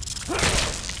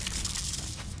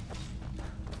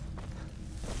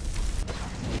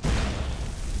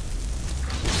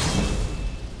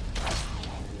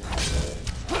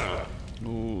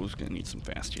 Ooh, it's gonna need some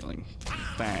fast healing.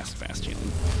 Fast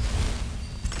healing.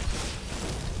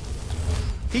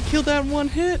 He killed that in one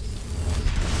hit?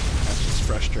 That's just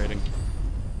frustrating.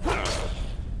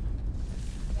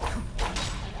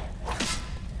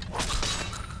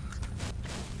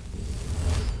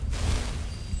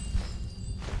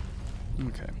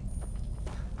 Okay.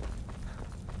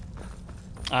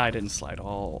 I didn't slide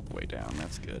all the way down.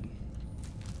 That's good.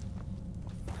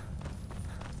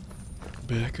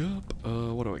 Back up.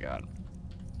 What do we got?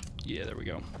 Yeah, there we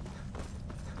go.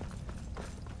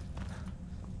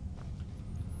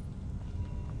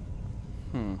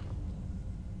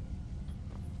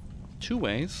 Two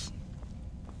ways.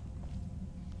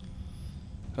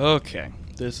 Okay,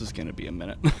 this is gonna be a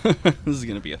minute. This is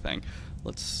gonna be a thing.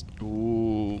 Let's.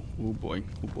 Ooh, oh boy,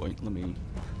 oh boy. Let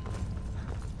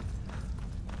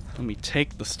me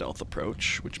take the stealth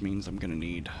approach, which means I'm gonna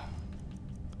need.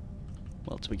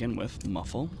 Well, to begin with,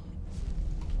 muffle.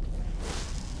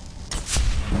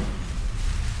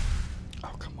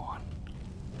 Oh, come on.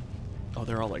 Oh,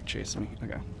 they're all like chasing me.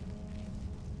 Okay.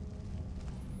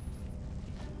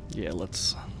 Yeah,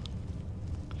 let's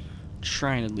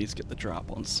try and at least get the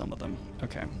drop on some of them.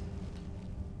 Okay.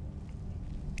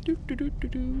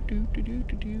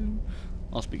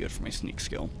 Also be good for my sneak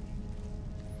skill.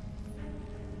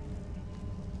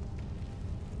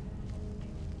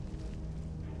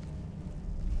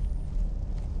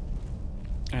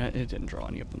 It didn't draw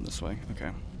any of them this way.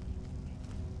 Okay.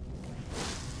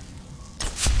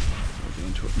 We'll get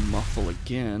into it. Muffle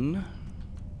again.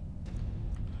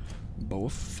 Bow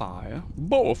of fire.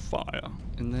 Bow of fire.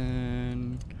 And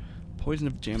then poison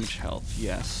of damage health.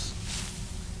 Yes.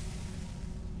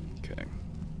 Okay.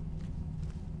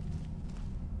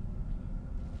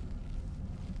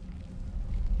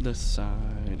 This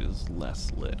side is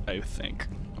less lit, I think.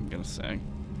 I'm gonna say.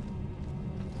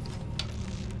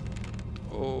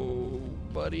 Oh,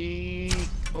 buddy.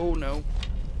 Oh, no.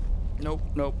 Nope,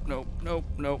 nope, nope, nope,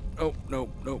 nope, nope,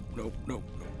 nope, nope, nope, nope,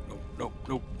 nope,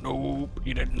 nope, nope.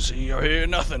 You didn't see or hear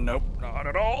nothing. Nope, not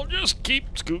at all. Just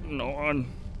keep scooting on.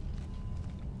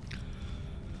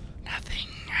 Nothing.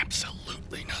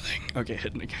 Absolutely nothing. Okay,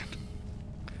 hitting again.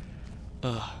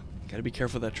 Gotta be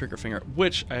careful with that trigger finger,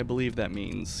 which I believe that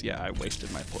means, yeah, I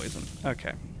wasted my poison.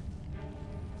 Okay.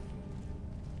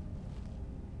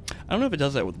 I don't know if it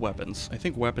does that with weapons. I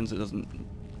think weapons, it doesn't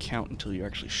count until you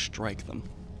actually strike them.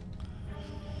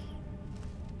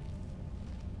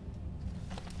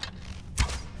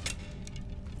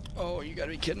 Oh, you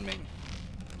gotta be kidding me.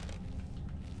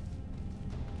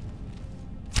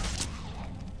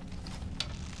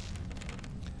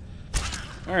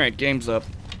 Alright, game's up.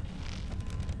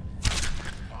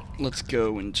 Let's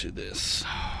go into this.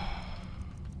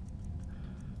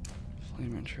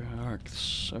 Flame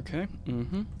arcs. Okay.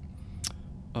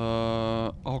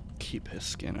 I'll keep his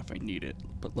skin if I need it,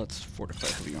 but let's fortify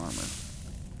heavy armor.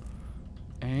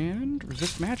 And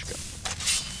resist magicka.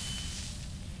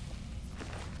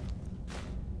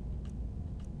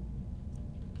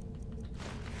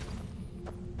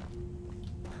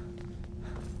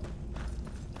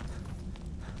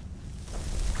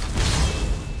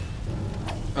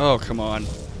 Oh, come on.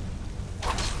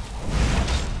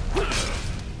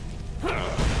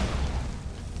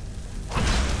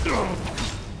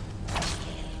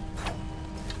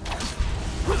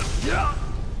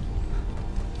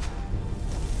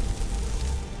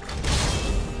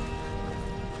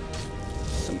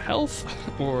 Some health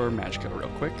or magicka real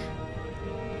quick.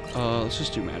 Let's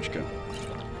just do magicka.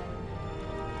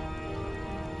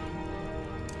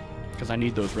 Because I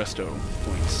need those resto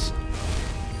points.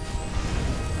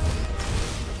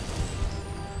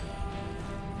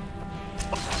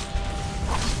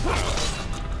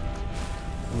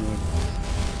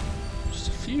 Just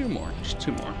a few more, just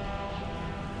two more.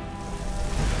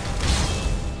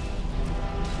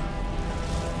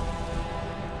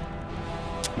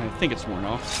 I think it's worn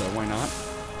off, so why not?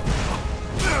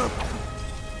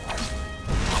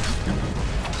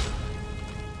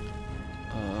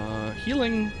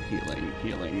 Healing, healing,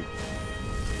 healing.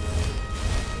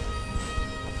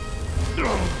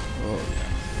 Oh,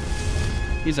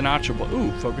 yeah. He's an Archibald.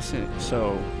 Ooh, focus in.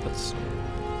 So, let's...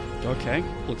 Okay.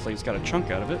 Looks like he's got a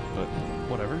chunk out of it, but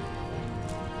whatever.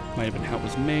 Might have been how it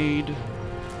was made.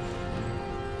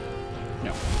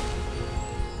 No.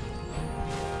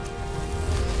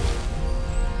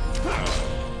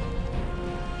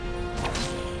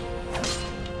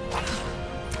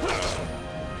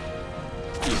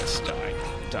 Yes, die.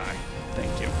 Die.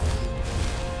 Thank you.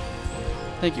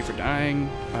 Thank you for dying.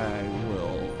 I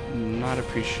will not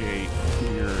appreciate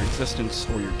your existence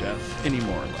or your death any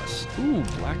more or less. Ooh,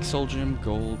 black soul gem,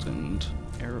 gold, and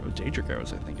arrow, daedric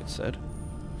arrows, I think it said.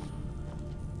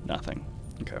 Nothing.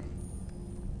 Okay.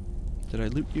 Did I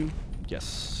loot you?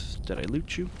 Yes. Did I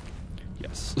loot you?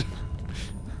 Yes.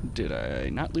 Did I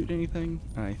not loot anything?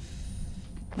 I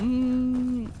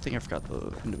think I forgot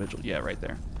the individual. Yeah, right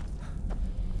there.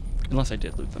 Unless I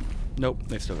did loot them. Nope,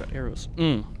 they still got arrows.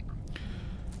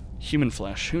 Human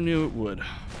flesh. Who knew it would?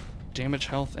 Damage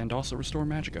health and also restore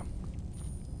magicka.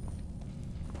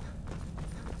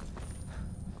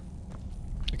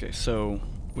 Okay, so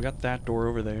we got that door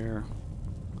over there.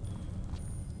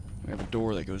 We have a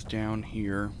door that goes down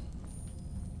here.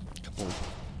 A couple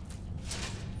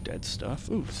dead stuff.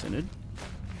 Ooh, Synod.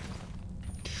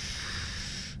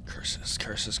 Curses,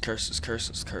 curses, curses,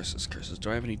 curses, curses, curses. Do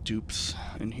I have any dupes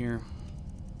in here?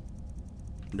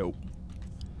 Nope.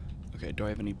 Okay, do I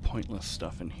have any pointless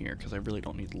stuff in here? Because I really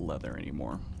don't need leather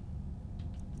anymore.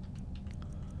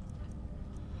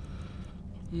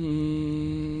 I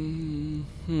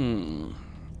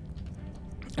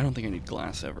don't think I need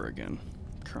glass ever again,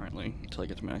 currently, until I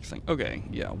get to my next thing. Okay,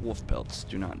 yeah, wolf pelts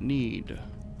do not need.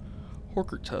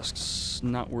 Horker tusks,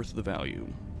 not worth the value.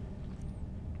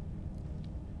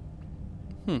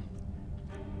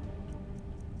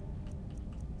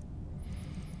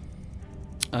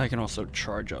 I can also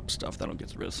charge up stuff. That'll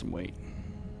get rid of some weight.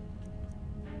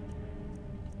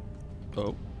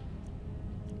 Oh.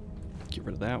 Get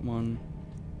rid of that one.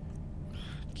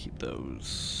 Keep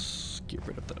those. Get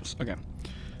rid of those. Okay.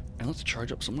 And let's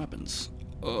charge up some weapons.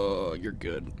 Oh, you're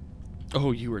good.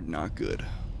 Oh, you are not good.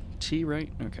 T,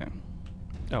 right? Okay.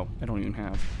 Oh, I don't even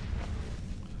have.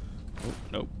 Oh,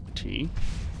 nope. T.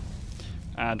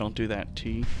 Ah, don't do that,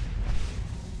 T.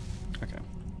 Okay.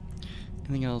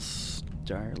 Anything else?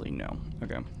 Direly, no.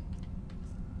 Okay.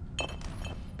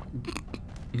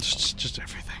 just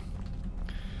everything.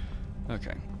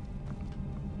 Okay.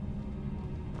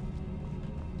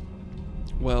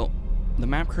 Well, the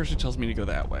map cursor tells me to go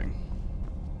that way.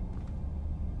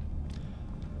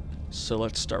 So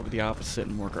let's start with the opposite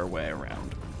and work our way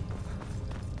around.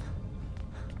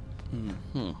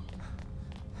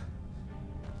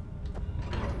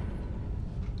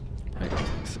 Right,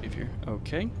 save here.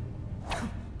 Okay.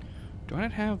 Do I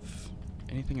not have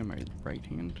anything in my right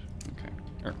hand? Okay.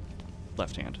 Or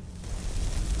left hand.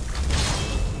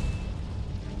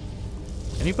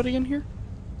 Anybody in here?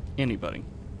 Anybody.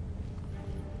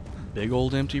 Big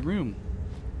old empty room.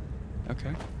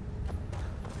 Okay.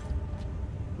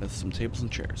 With some tables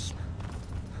and chairs.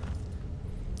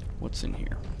 What's in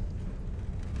here?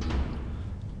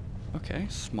 Okay,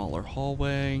 smaller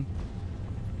hallway.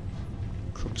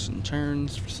 Crooks and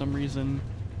turns for some reason.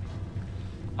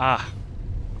 Ah,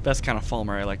 best kind of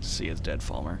falmer I like to see is dead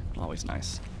falmer. Always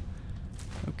nice.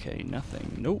 Okay,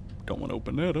 nothing. Nope, don't want to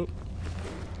open that up.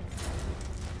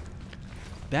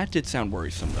 That did sound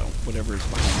worrisome though, whatever is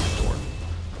behind the door.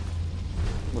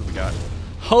 What do we got?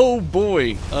 Oh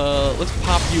boy, let's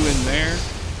pop you in there.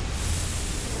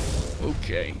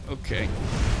 Okay, okay.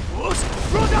 Let's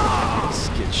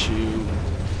get you.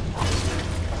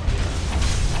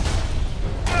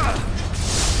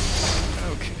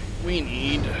 Okay, we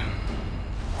need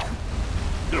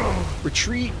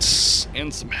retreats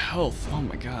and some health. Oh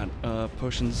my god,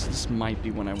 potions. This might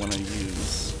be one I want to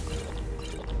use.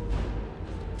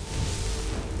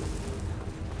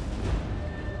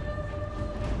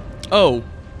 Oh,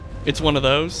 it's one of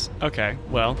those? Okay,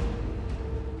 well.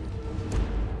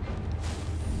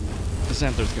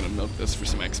 Xanathar's gonna milk this for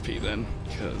some XP then,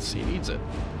 because he needs it.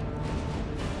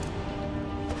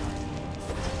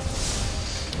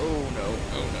 Oh no,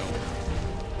 oh no.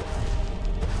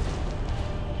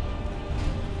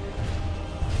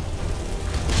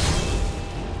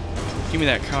 Give me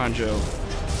that conjo.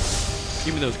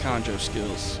 Give me those conjo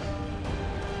skills.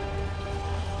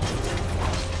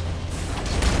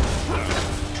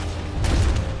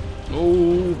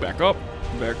 Oh, back up.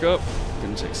 Back up.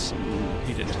 Didn't take some.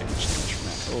 He didn't take much damage from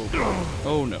that. Oh,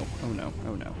 oh no. Oh no.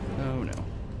 Oh no. Oh no.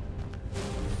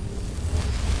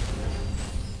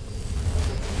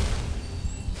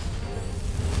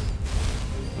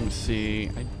 see.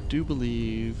 I do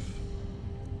believe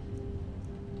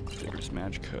there's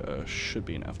Magicka should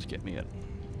be enough to get me it.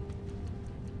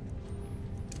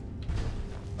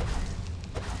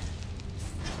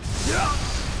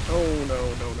 Oh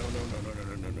no, no, no, no, no, no,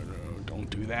 no, no, no, no. Don't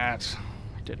do that.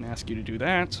 I didn't ask you to do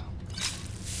that.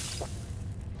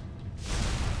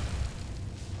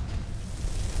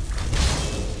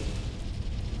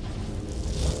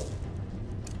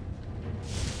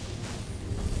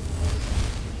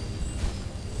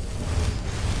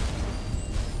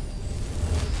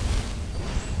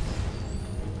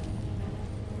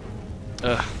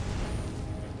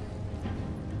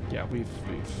 Yeah, we've...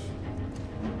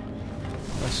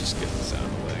 Let's just get this out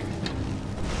of the way.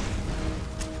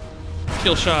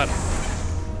 Kill shot.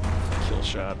 Kill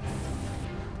shot.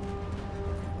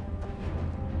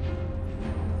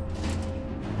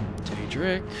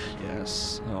 Daedric,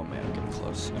 yes. Oh man, I'm getting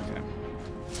close. Okay.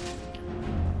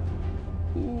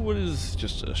 Ooh, what is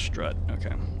just a strut?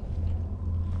 Okay.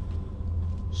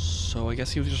 So I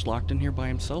guess he was just locked in here by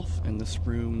himself in this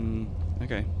room.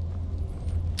 Okay.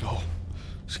 Oh,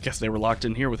 I guess they were locked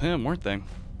in here with him, weren't they?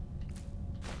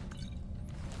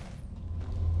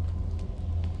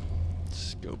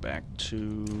 Let's go back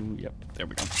to... Yep, there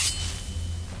we go.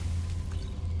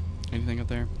 Anything up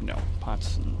there? No.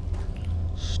 Pots and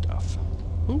stuff.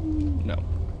 Ooh, no.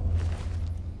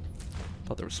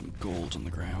 Thought there was some gold on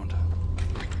the ground.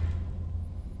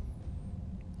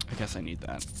 I guess I need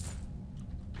that.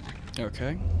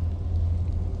 Okay.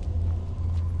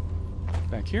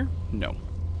 Back here? No.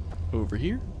 Over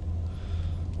here?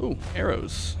 Ooh,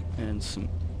 arrows. And some...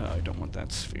 I don't want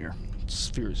that sphere.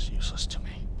 Sphere is useless to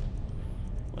me.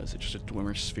 What is it, just a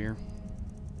dwemer sphere?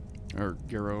 Or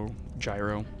gyro?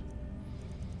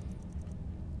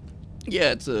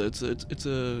 Yeah, it's a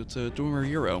dwemer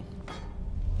euro.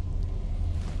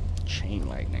 Chain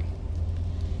lightning.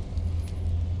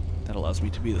 That allows me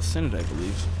to be the Senate, I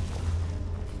believe.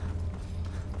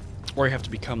 Or you have to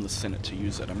become the Senate to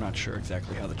use it. I'm not sure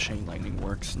exactly how the chain lightning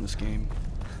works in this game.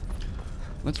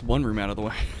 That's one room out of the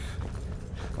way.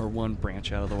 Or one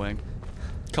branch out of the way.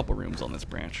 Couple rooms on this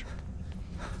branch.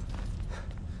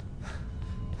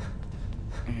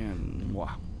 And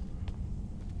mwah.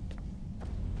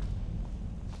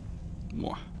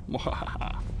 Mwah.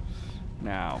 Mwah.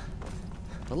 Now,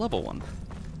 the level one.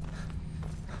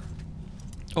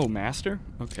 Oh, master?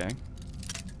 Okay.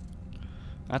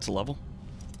 That's a level.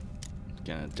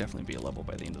 Gonna definitely be a level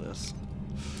by the end of this.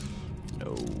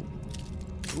 No.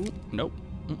 Ooh, nope.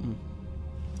 Mm-mm.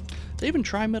 Did they even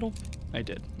try middle? I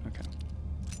did. Okay.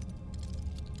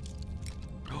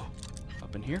 Oh,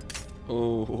 up in here.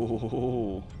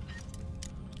 Oh.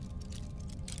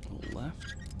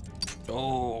 Left.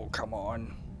 Oh, come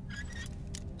on.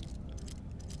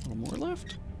 A little more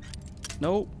left.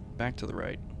 Nope. Back to the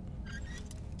right.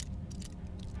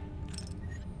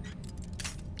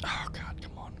 Oh, God,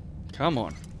 come on. Come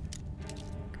on.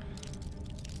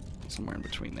 Somewhere in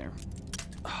between there.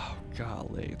 Oh,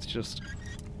 golly. It's just...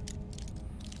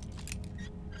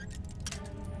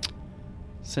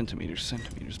 Centimeters,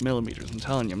 millimeters. I'm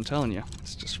telling you.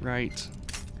 It's just right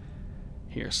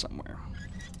here somewhere.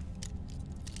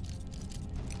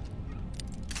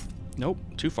 Nope,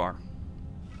 too far.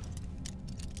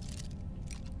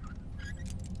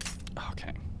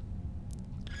 Okay.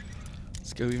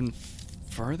 Let's go even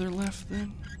farther left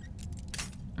then.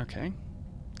 Okay.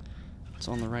 It's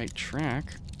on the right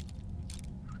track.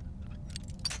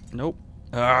 Nope.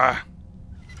 Ah!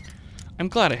 I'm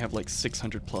glad I have like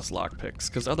 600 plus lockpicks,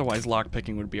 because otherwise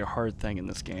lockpicking would be a hard thing in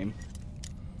this game.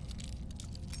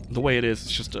 The way it is,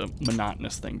 it's just a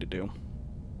monotonous thing to do.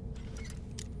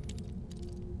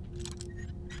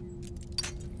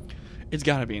 It's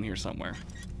gotta be in here somewhere.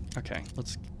 Okay,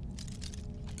 let's...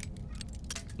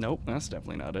 Nope, that's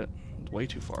definitely not it. It's way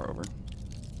too far over.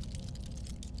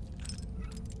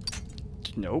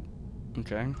 Nope.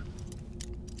 Okay.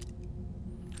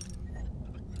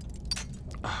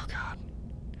 Oh, God.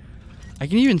 I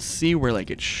can even see where,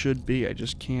 like, it should be. I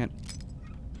just can't...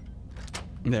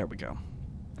 There we go.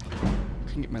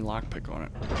 Couldn't get my lockpick on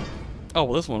it. Oh,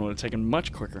 well, this one would have taken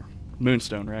much quicker.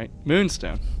 Moonstone, right?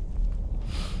 Moonstone.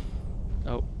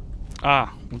 Oh.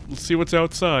 Ah. Let's see what's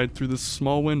outside through this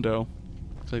small window.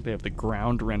 Looks like they have the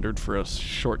ground rendered for a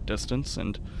short distance,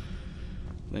 and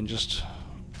then just,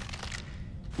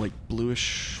 like,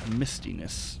 bluish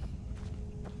mistiness.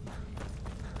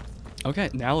 Okay,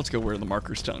 now let's go where the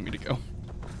marker's telling me to go.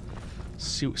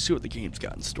 See what the game's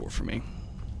got in store for me.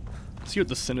 See what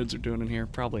the synods are doing in here.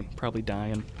 Probably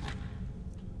dying.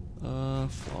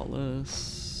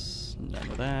 Flawless. None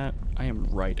of that. I am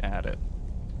right at it.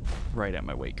 Right at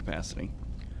my weight capacity.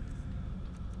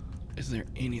 Is there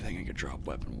anything I could drop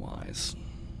weapon-wise?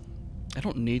 I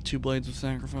don't need 2 blades of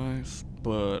sacrifice,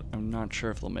 but I'm not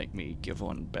sure if they'll make me give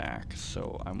one back,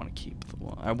 so I want to keep the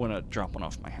one. I want to drop one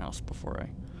off my house before I...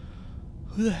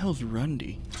 Who the hell's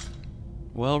Rundy?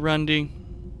 Well, Rundy.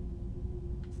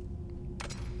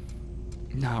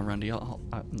 Nah, Rundy, nah,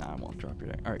 I won't drop your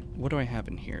deck. Alright, what do I have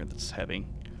in here that's heavy?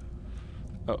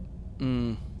 Oh,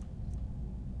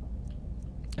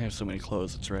 I have so many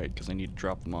clothes, that's right, because I need to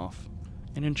drop them off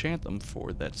and enchant them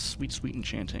for that sweet, sweet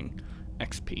enchanting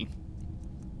XP.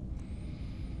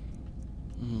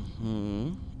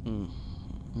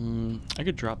 I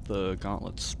could drop the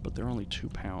gauntlets, but they're only 2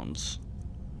 pounds.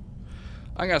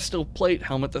 I got a steel plate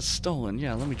helmet that's stolen.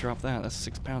 Yeah, let me drop that. That's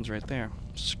 6 pounds right there.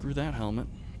 Screw that helmet.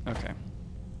 Okay.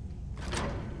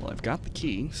 Well, I've got the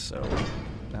key, so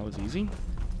that was easy.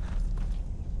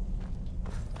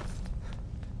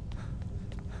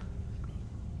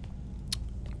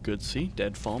 Good see.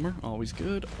 Dead falmer. Always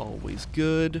good. Always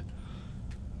good.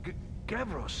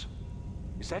 Gavros,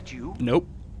 is that you? Nope.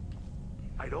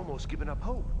 I'd almost given up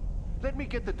hope. Let me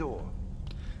get the door.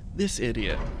 This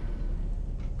idiot.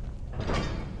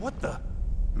 What the?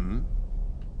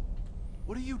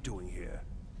 What are you doing here?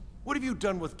 What have you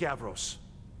done with Gavros?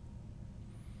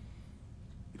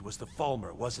 It was the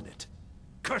falmer, wasn't it?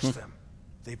 Curse them!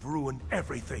 They've ruined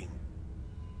everything.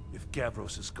 If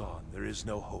Gavros is gone, there is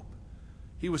no hope.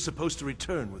 He was supposed to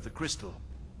return with the crystal.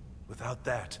 Without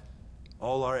that,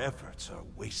 all our efforts are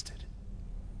wasted.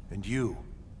 And you,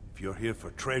 if you're here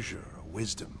for treasure or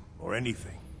wisdom or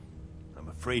anything, I'm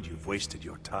afraid you've wasted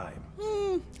your time.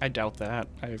 I doubt that.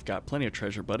 I've got plenty of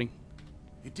treasure, buddy.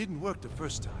 It didn't work the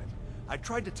first time. I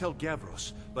tried to tell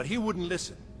Gavros, but he wouldn't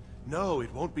listen. No,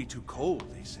 it won't be too cold,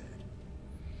 he said.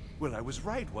 Well, I was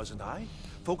right, wasn't I?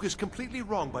 Focused completely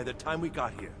wrong by the time we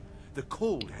got here. The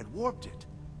cold had warped it.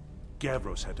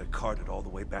 Gavros had to cart it all the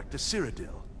way back to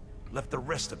Cyrodiil. Left the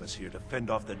rest of us here to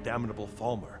fend off the damnable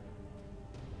falmer.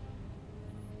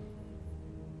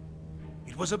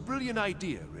 It was a brilliant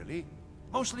idea, really.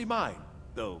 Mostly mine,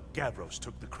 though Gavros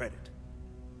took the credit.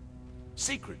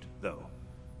 Secret, though.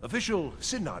 Official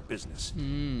Synod business.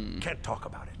 Can't talk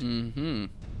about it.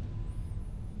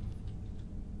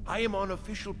 I am on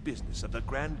official business of the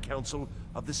Grand Council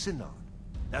of the Synod.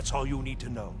 That's all you need to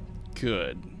know.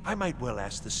 Good. I might well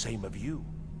ask the same of you,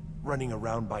 running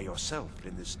around by yourself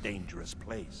in this dangerous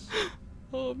place.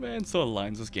 Oh man, so the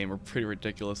lines this game are pretty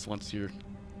ridiculous once you're,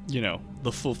 you know,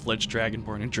 the full-fledged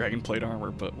Dragonborn in Dragonplate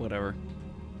armor, but whatever.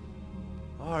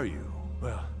 Are you?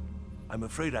 Well, I'm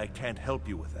afraid I can't help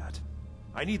you with that.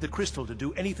 I need the crystal to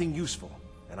do anything useful,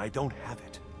 and I don't have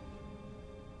it.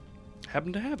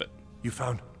 Happen to have it. You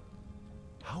found...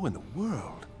 How in the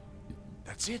world?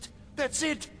 That's it? That's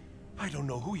it! I don't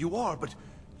know who you are, but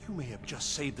you may have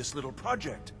just saved this little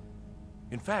project.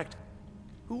 In fact,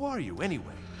 who are you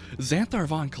anyway? Xanathar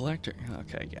Von Collector.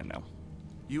 Okay, yeah, no.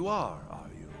 You are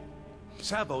you?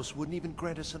 Savos wouldn't even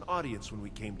grant us an audience when we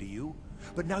came to you,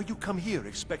 but now you come here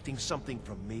expecting something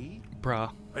from me?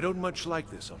 Bruh. I don't much like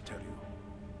this, I'll tell you.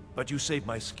 But you saved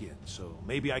my skin, so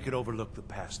maybe I could overlook the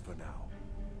past for now.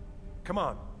 Come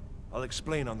on, I'll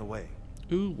explain on the way.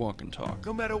 Ooh, walk and talk.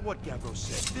 No matter what Gavros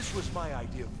said, this was my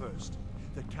idea first.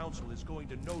 The Council is going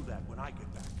to know that when I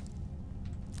get back.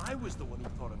 I was the one who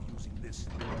thought of using this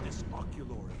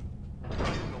oculory. I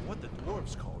don't know what the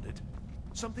dwarves called it.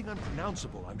 Something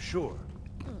unpronounceable, I'm sure.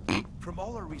 From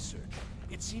all our research,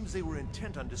 it seems they were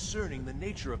intent on discerning the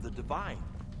nature of the divine.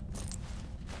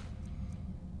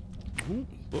 Ooh,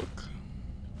 book.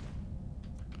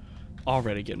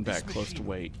 Already getting back This close to machine,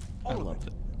 weight. I all of love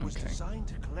it. was Okay. designed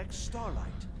to collect starlight.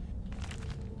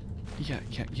 Yeah.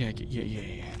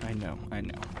 I know. I'm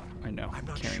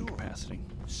not Carrying sure. capacity.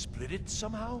 Split it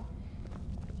somehow?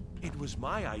 It was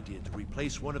my idea to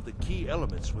replace one of the key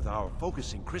elements with our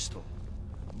focusing crystal.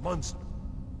 Months.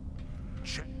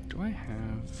 Do I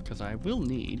have... Because I will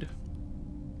need...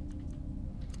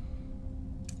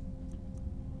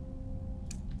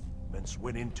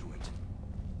 Went into it.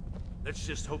 Let's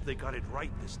just hope they got it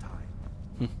right this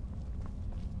time.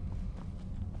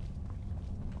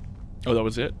 Oh, that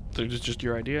was it? So it's just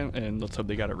your idea? And let's hope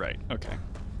they got it right. Okay.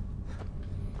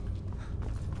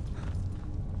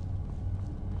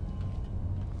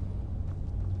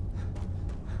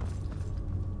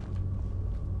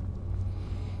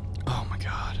 Oh my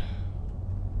god.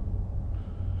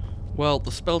 Well,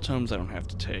 the spell tomes I don't have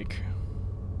to take.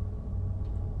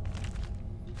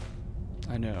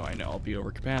 I know. I'll be over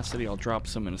capacity. I'll drop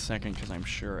some in a second because I'm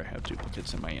sure I have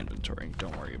duplicates in my inventory.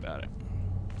 Don't worry about it.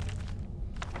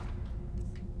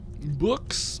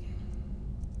 Books?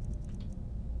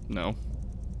 No.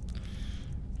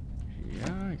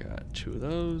 Yeah, I got 2 of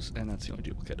those, and that's the only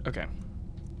duplicate. Okay.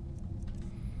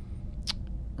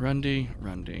 Rundy.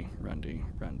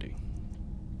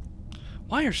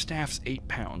 Why are staffs 8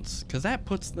 pounds? Because that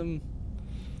puts them...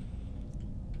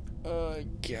 I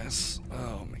guess.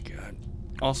 Oh my god.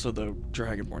 Also, the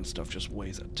Dragonborn stuff just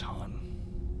weighs a ton.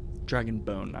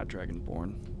 Dragonbone, not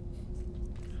Dragonborn.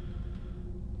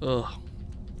 Ugh.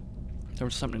 There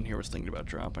was something in here I was thinking about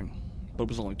dropping. But it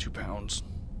was only 2 pounds.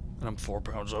 And I'm 4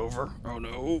 pounds over. Oh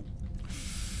no.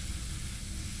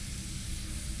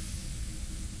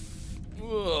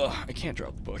 Ugh, I can't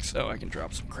drop the books. Oh, I can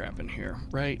drop some crap in here,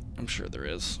 right? I'm sure there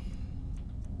is.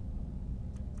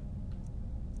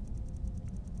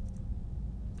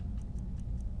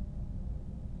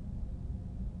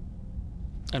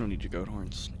 I don't need your goat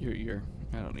horns. I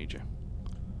don't need you.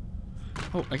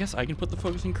 Oh, I guess I can put the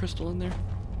focusing crystal in there?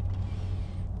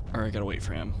 Or I gotta wait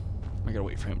for him. I gotta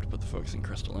wait for him to put the focusing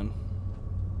crystal in.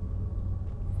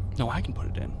 No, I can put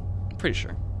it in. I'm pretty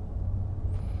sure.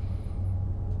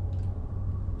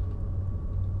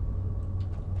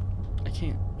 I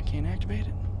can't activate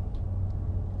it.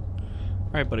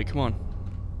 Alright, buddy, come on.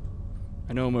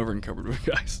 I know I'm over encumbered with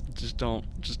guys. Just don't,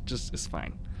 just, it's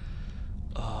fine.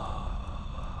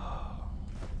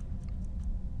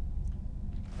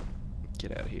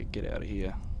 Get out of here, get out of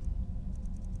here.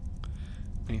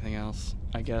 Anything else?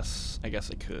 I guess I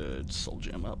could soul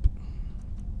gem up.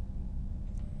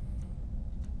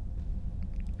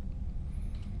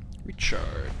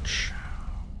 Recharge.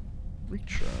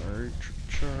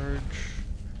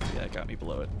 Yeah, it got me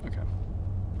below it. Okay.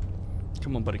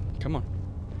 Come on, buddy. Come on.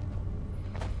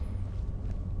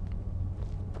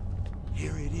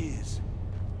 Here it is.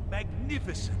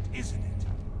 Magnificent, isn't it?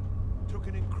 Took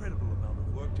an incredible amount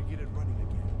of work to get it running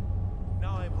again.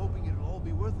 Now I'm hoping it'll all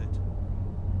be worth it.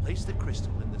 Place the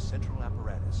crystal in the central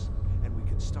apparatus, and we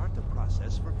can start the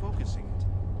process for focusing it.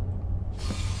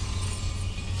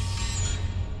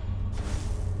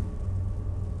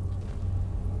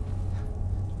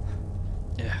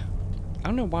 Yeah. I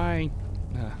don't know why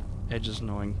Edge is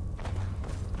annoying.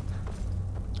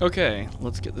 Okay,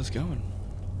 let's get this going.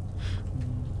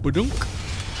 Badunk.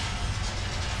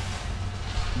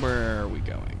 Where are we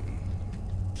going?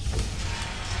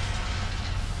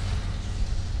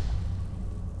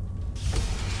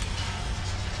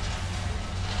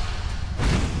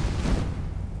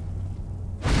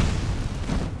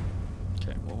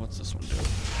 Okay, well, what's this one do?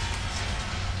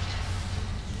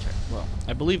 Okay, well,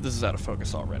 I believe this is out of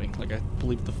focus already. Like, I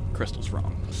believe the crystal's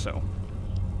wrong, so...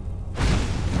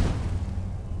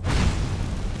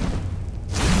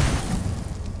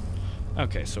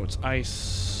 Okay, so it's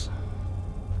ice.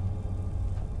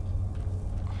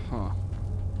 Huh.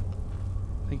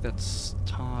 I think that's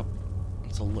top.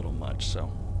 It's a little much,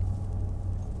 so.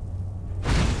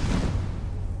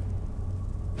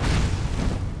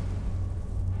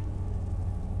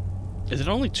 Is it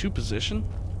only 2 position?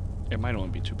 It might only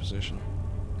be 2 position.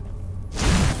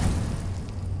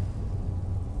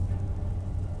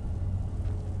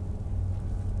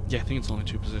 Yeah, I think it's only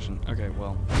 2 position. Okay,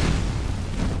 well.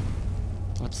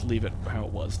 Let's leave it how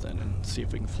it was then and see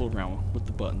if we can fool around with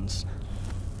the buttons.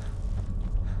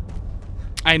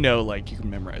 I know, like, you can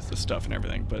memorize this stuff and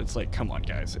everything, but it's like, come on,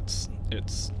 guys. It's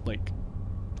like,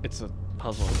 it's a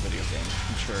puzzle in a video game.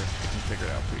 I'm sure you can figure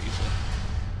it out pretty easily.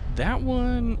 That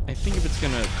one, I think if it's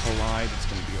gonna collide, it's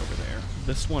gonna be over there.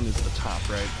 This one is the top,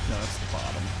 right? No, that's the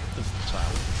bottom. This is the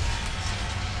top.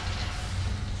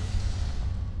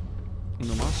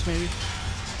 No mas, maybe?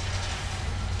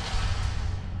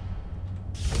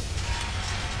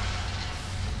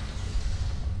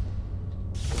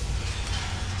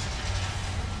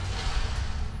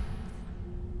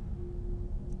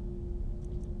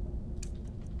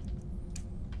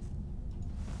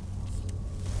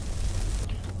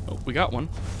 We got one.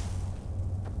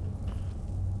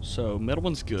 So, middle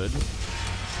one's good.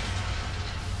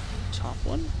 Top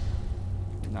one?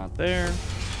 Not there.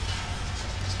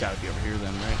 It's gotta be over here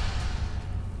then, right?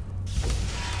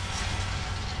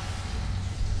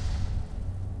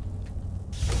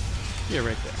 Yeah,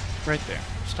 right there. Right there.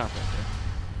 Stop right there.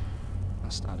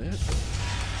 That's not it.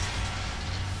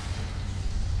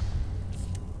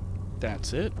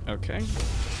 That's it. Okay.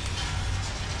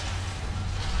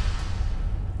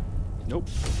 Nope.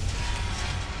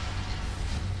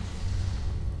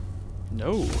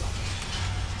 No.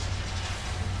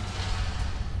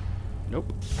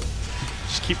 Nope.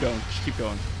 Just keep going. Just keep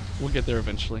going. We'll get there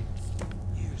eventually.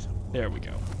 There we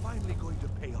go. Finally going to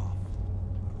pay off.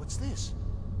 But what's this?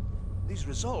 These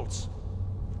results.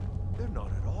 They're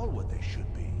not at all what they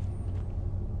should be.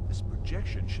 This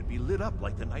projection should be lit up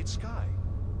like the night sky.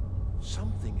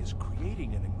 Something is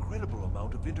creating an incredible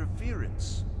amount of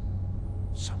interference.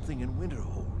 Something in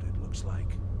Winterhold, it looks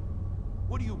like.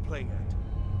 What are you playing at?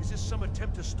 Is this some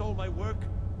attempt to stall my work?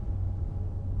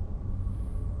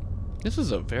 This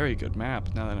is a very good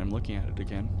map, now that I'm looking at it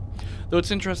again. Though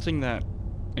it's interesting that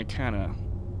it kind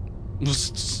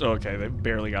of... Okay, they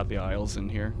barely got the Isles in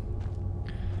here.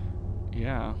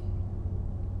 Yeah.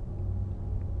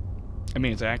 I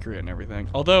mean, it's accurate and everything.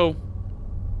 Although...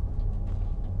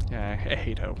 Yeah, I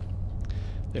hate how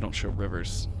they don't show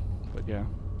rivers. But yeah,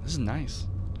 this is nice.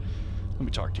 Let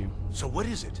me talk to you. So what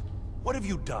is it? What have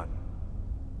you done?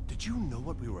 Did you know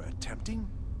what we were attempting?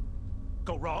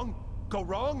 Go wrong? Go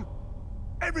wrong?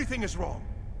 Everything is wrong.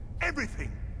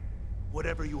 Everything.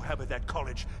 Whatever you have at that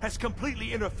college has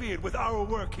completely interfered with our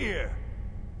work here.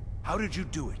 How did you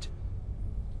do it?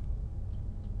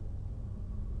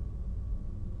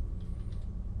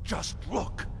 Just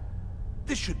look.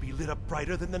 This should be lit up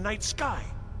brighter than the night sky.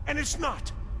 And it's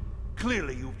not.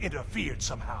 Clearly you've interfered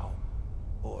somehow.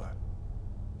 Or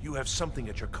you have something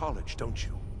at your college, don't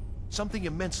you? Something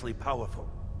immensely powerful.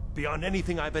 Beyond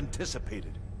anything I've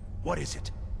anticipated. What is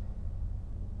it?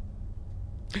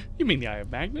 You mean the Eye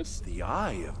of Magnus? The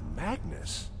Eye of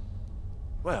Magnus?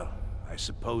 Well, I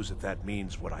suppose if that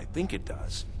means what I think it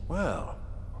does. Well,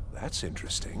 that's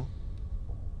interesting.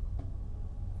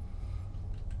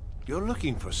 You're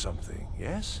looking for something,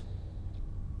 yes?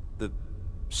 The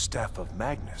Staff of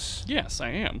Magnus. Yes, I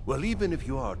am. Well, even if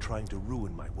you are trying to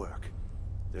ruin my work,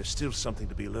 there's still something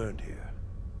to be learned here.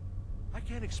 I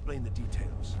can't explain the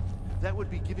details. That would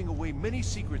be giving away many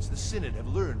secrets the Synod have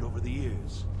learned over the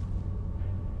years.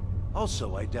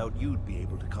 Also, I doubt you'd be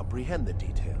able to comprehend the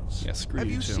details. Yeah, screw Have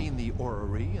you you too. seen the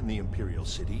orrery in the Imperial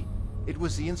City? It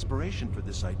was the inspiration for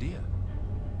this idea.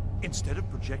 Instead of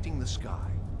projecting the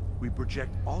sky, we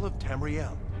project all of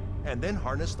Tamriel, and then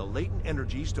harness the latent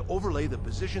energies to overlay the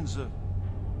positions of...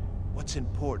 What's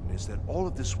important is that all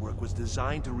of this work was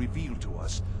designed to reveal to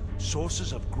us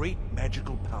sources of great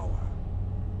magical power.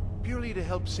 Purely to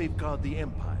help safeguard the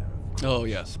Empire. Oh,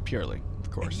 yes, purely, of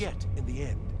course. And yet, in the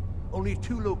end, only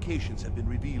 2 locations have been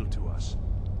revealed to us.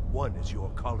 One is your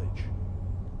college.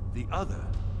 The other,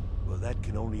 well, that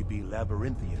can only be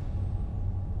Labyrinthian.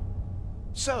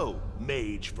 So,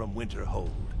 mage from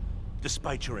Winterhold,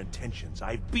 despite your intentions,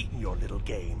 I've beaten your little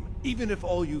game. Even if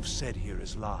all you've said here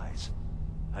is lies,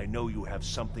 I know you have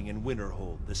something in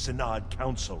Winterhold the Synod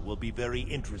Council will be very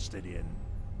interested in.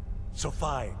 So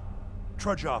fine,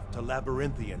 trudge off to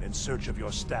Labyrinthian in search of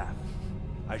your staff.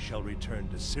 I shall return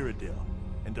to Cyrodiil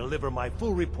and deliver my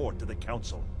full report to the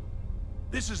Council.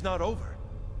 This is not over,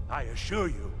 I assure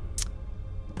you.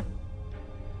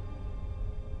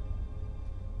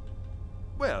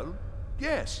 Well,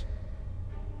 yes.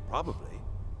 Probably.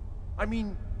 I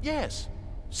mean, yes.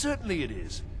 Certainly it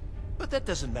is. But that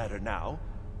doesn't matter now,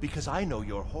 because I know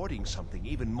you're hoarding something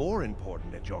even more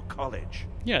important at your college.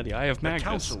 Yeah, the Eye of Magnus. The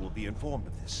Council will be informed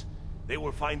of this. They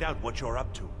will find out what you're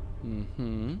up to.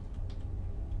 Mm-hmm.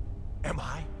 Am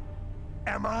I?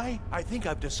 Am I? I think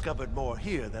I've discovered more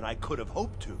here than I could have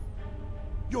hoped to.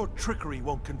 Your trickery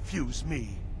won't confuse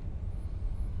me.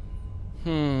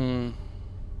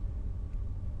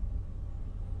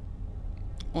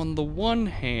 On the one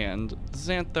hand,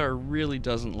 Xanathar really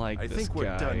doesn't like I this think we're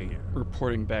guy done here.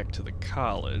 reporting back to the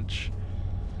college.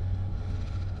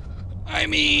 I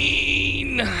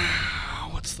mean,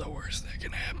 what's the worst that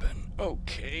can happen?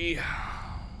 Okay.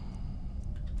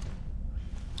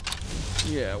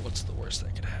 Yeah, what's the worst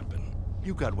that could happen?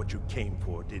 You got what you came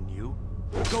for, didn't you?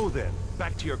 Go then,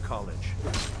 back to your college.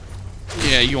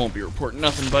 Yeah, you won't be reporting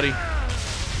nothing, buddy.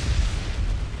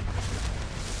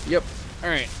 Yep.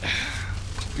 Alright.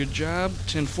 Good job.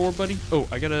 10-4, buddy. Oh,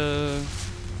 I gotta...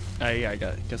 yeah, I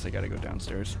guess I gotta go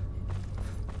downstairs.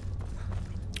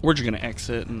 We're just gonna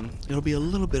exit, and it'll be a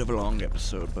little bit of a long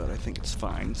episode, but I think it's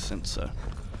fine, since,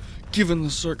 given the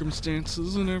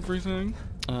circumstances and everything.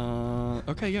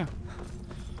 Okay, yeah.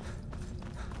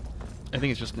 I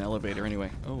think it's just an elevator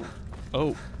anyway. Oh.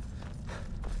 Oh.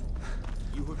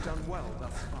 You have done well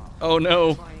thus far. Oh,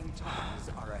 no. Trying times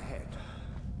are ahead.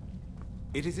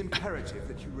 It is imperative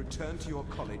that you return to your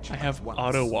college I at have once.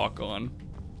 auto walk on.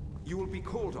 You will be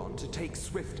called on to take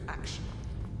swift action.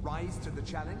 Rise to the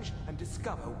challenge and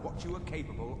discover what you are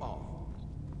capable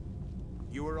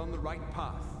of. You are on the right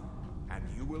path, and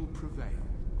you will prevail.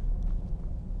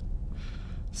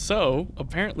 So,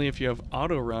 apparently if you have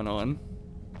auto run on,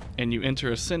 and you enter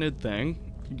a Synod thing,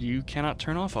 you cannot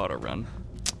turn off auto run.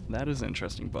 That is an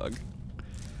interesting bug.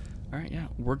 Alright, yeah,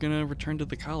 we're gonna return to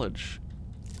the college.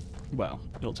 Well,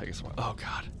 it'll take us a while. Oh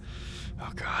god.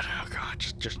 Oh god, oh god,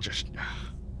 just.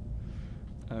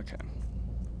 Okay.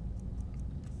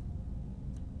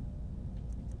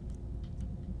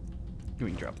 You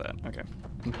can drop that. Okay.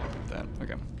 That.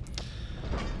 Okay.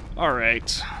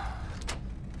 Alright.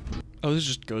 Oh, this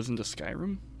just goes into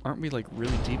Skyrim? Aren't we, like,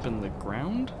 really deep in the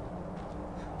ground?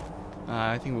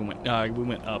 I think we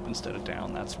went up instead of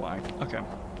down, that's why. Okay.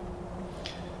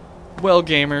 Well,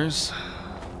 gamers,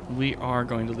 we are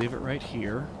going to leave it right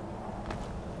here.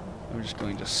 I'm just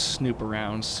going to snoop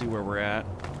around, see where we're at.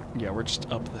 Yeah, we're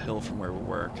just up the hill from where we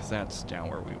were, because that's down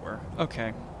where we were.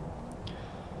 Okay.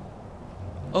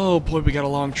 Oh boy, we got a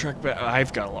long trek back.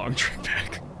 I've got a long trek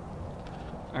back.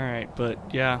 Alright,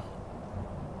 but yeah.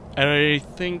 I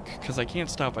think, because I can't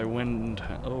stop by wind...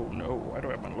 Oh no, I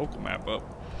don't have my local map up.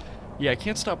 Yeah, I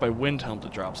can't stop by Windhelm to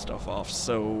drop stuff off,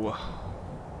 so...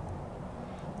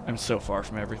 I'm so far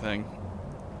from everything.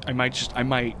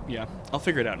 Yeah, I'll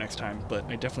figure it out next time, but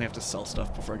I definitely have to sell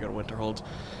stuff before I go to Winterhold.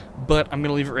 But I'm going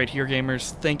to leave it right here,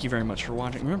 gamers. Thank you very much for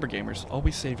watching. Remember, gamers,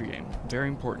 always save your game. Very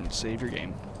important, save your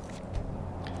game.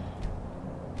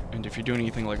 And if you're doing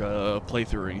anything like a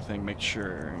playthrough or anything, make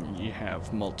sure you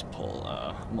have multiple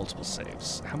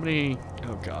saves. How many?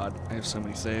 Oh god, I have so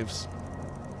many saves.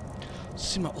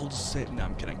 See my oldest save? No,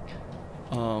 I'm kidding.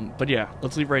 But yeah,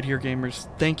 let's leave right here, gamers.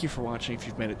 Thank you for watching. If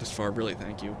you've made it this far, really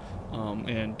thank you.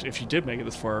 And if you did make it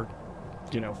this far,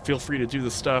 you know, feel free to do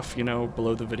the stuff, you know,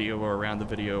 below the video or around the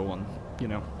video, and you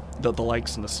know, the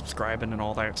likes and the subscribing and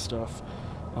all that stuff.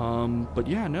 But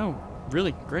yeah, no.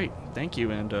 Really great. Thank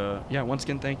you. And yeah, once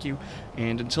again, thank you.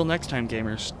 And until next time,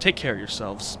 gamers, take care of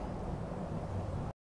yourselves.